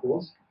 Now, of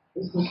course,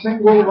 it's the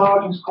single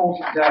largest cause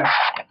of death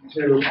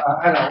to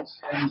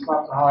adults in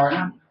sub-Saharan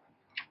Africa.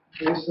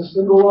 It's the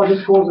single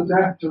largest cause of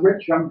death to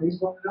rich young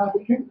people in the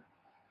United Kingdom.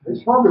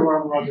 It's probably one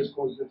of the largest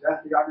causes of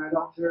death to young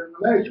adults here in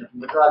Malaysia from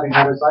the driving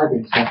habits I've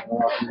been spent the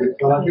last few weeks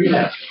while I've been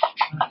there.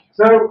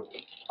 So,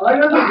 I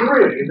don't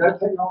agree that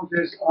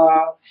technologies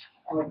are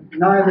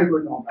neither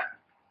good nor bad.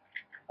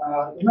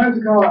 The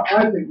motor car,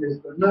 I think, is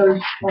the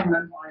most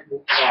prominent idol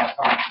of our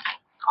time.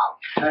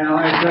 And I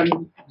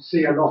don't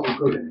see a lot of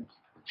good in it.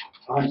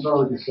 I'm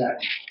sorry to say.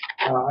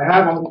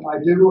 I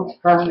do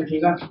currently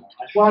possess one.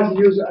 I try to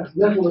use it as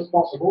little as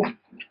possible,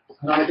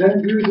 and I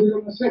don't use it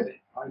in the city.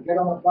 I get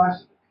on a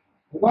bicycle.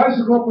 The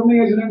bicycle for me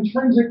is an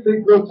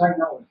intrinsically good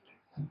technology.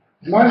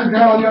 The motor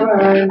car, on the other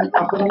hand,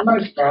 for the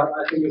most part,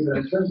 I think is an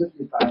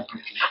intrinsically bad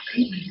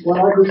technology.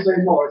 Well, I could say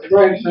more. It's a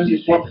very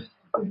expensive product.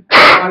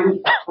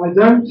 I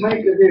don't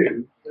take the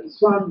view that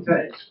some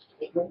takes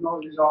that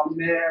technologies are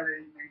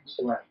merely means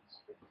to ends.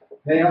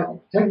 They are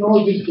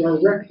technologies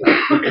direct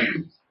us to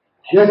things.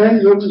 Jet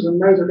engines and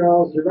motor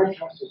cars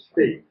direct us to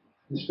speed,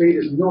 and speed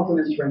is not an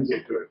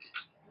intrinsic good.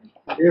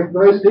 If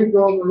those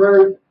people on the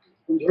road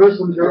from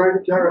Jerusalem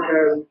to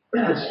Jericho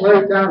had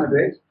slowed down a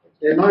bit,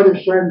 they might have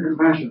shown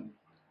compassion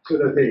to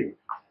the thief.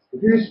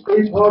 If you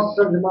speed past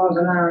 70 miles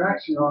an hour in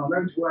action on a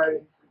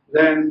motorway,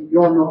 then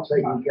you're not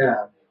taking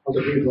care of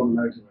the people on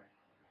the motorway.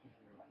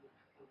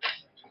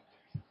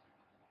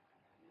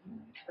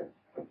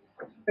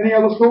 Any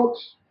other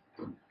thoughts?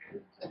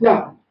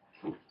 Yeah.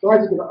 Try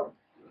to get up.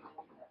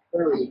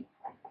 Where is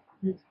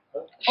it?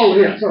 Oh,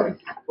 yeah, sorry.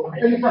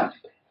 In the front.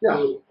 Yeah.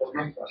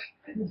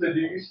 So do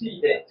you see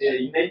that the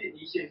United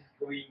Nations is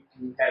going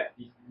to have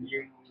this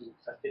new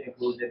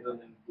sustainable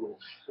development goal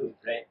soon,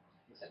 right?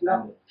 In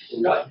September. So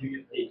what do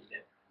you think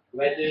that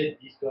whether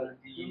this going to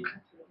be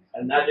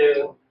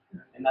another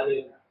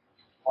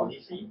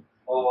policy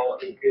or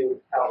it will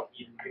help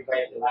in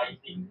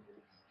revitalizing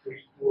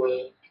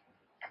spiritual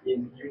in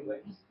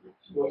humans,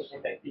 towards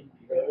protecting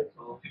the earth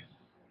or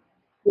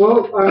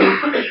Well,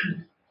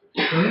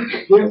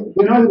 the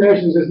United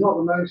Nations is not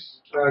the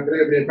most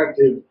globally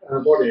effective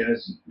body,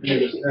 as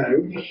many of us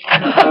know.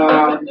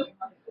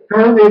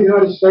 Currently, the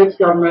United States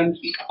government,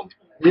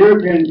 the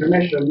European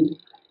Commission,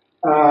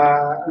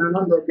 and a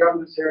number of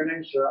governments here in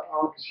Asia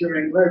are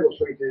pursuing global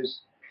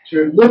treaties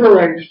to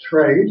liberate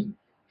trade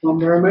from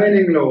the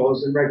remaining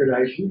laws and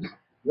regulations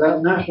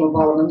that national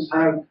parliaments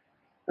have,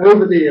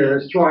 over the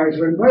years, tried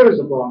to impose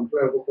upon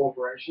global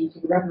corporations to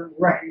prevent them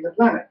wrecking the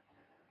planet.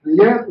 And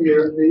yet,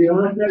 the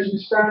United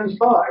Nations stands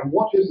by and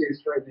watches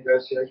these trade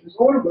negotiations,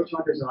 all of which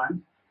are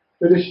designed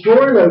to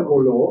destroy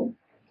local law,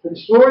 to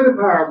destroy the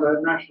power of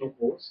the national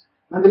courts,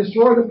 and to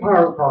destroy the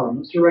power of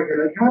parliaments to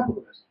regulate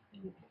capitalism.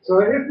 So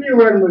if the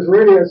UN was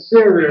really a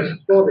serious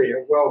body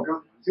of world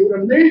governments, it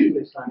would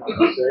immediately stand up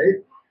and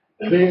say,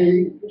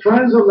 the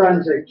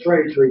Transatlantic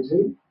Trade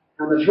Treaty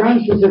and the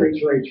Trans-Pacific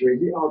Trade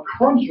Treaty are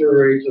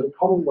contrary to the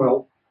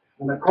commonwealth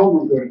and the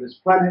common good of this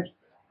planet,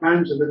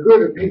 and to the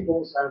good of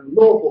peoples and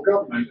lawful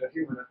government of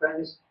human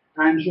affairs,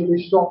 and should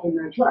be stopped in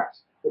their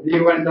tracks. But the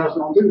UN does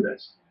not do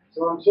this.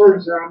 So I'm sorry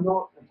to say I'm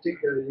not a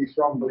particularly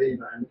strong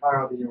believer in the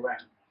power of the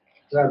UN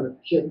to have it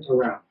shift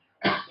around.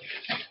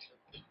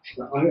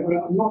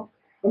 I'm not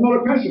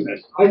a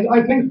pessimist.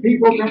 I think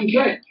people can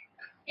change.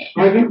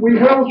 I think we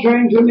will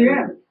change in the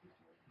end.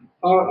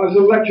 I was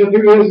in a lecture 2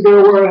 years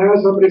ago where I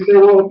heard somebody say,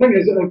 well, the thing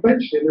is that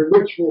eventually the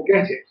rich will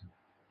get it,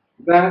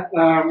 that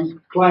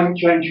climate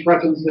change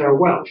threatens their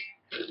wealth.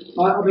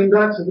 I mean,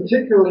 that's a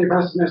particularly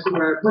pessimistic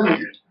way of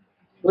putting it.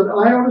 But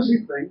I honestly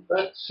think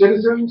that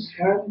citizens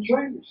can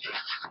change.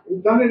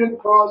 We've done it in the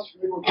past,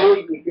 we will do it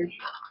in the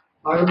future.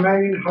 I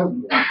remain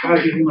hopeful as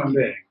a human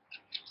being.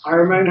 I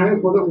remain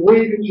hopeful that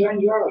we can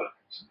change our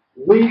lives.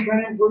 We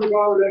can improve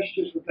our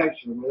relationships with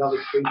nature and with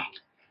other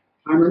species.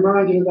 I'm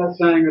reminded of that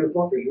saying of the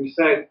Prophet who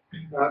said,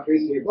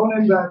 peace be upon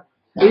him, that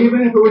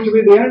even if it were to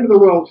be the end of the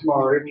world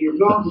tomorrow, if you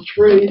plant a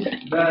tree,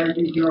 then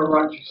you do a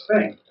righteous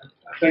thing. A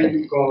thing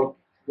that God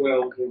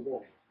will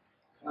reward.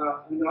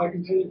 And I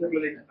continue to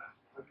believe in that.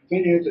 I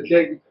continue to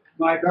dig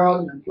my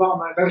garden and plant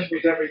my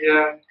vegetables every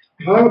year,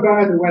 however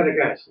bad the weather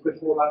gets,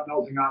 before that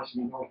melting ice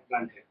in the North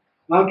Atlantic.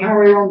 I'll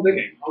carry on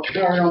digging. I'll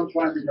carry on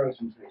trying to grow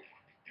some food.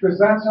 Because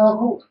that's our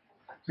cause,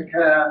 to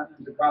care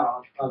and to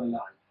guard other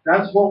life.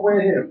 That's what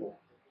we're here for.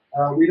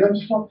 We don't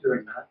stop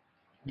doing that.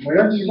 We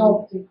don't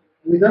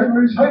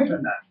lose hope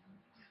in that.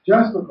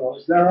 Just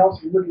because there are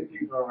some wicked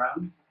people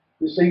around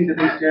who seem to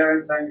be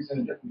steering things in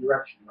a different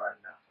direction right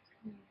now.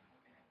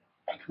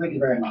 Thank you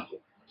very much.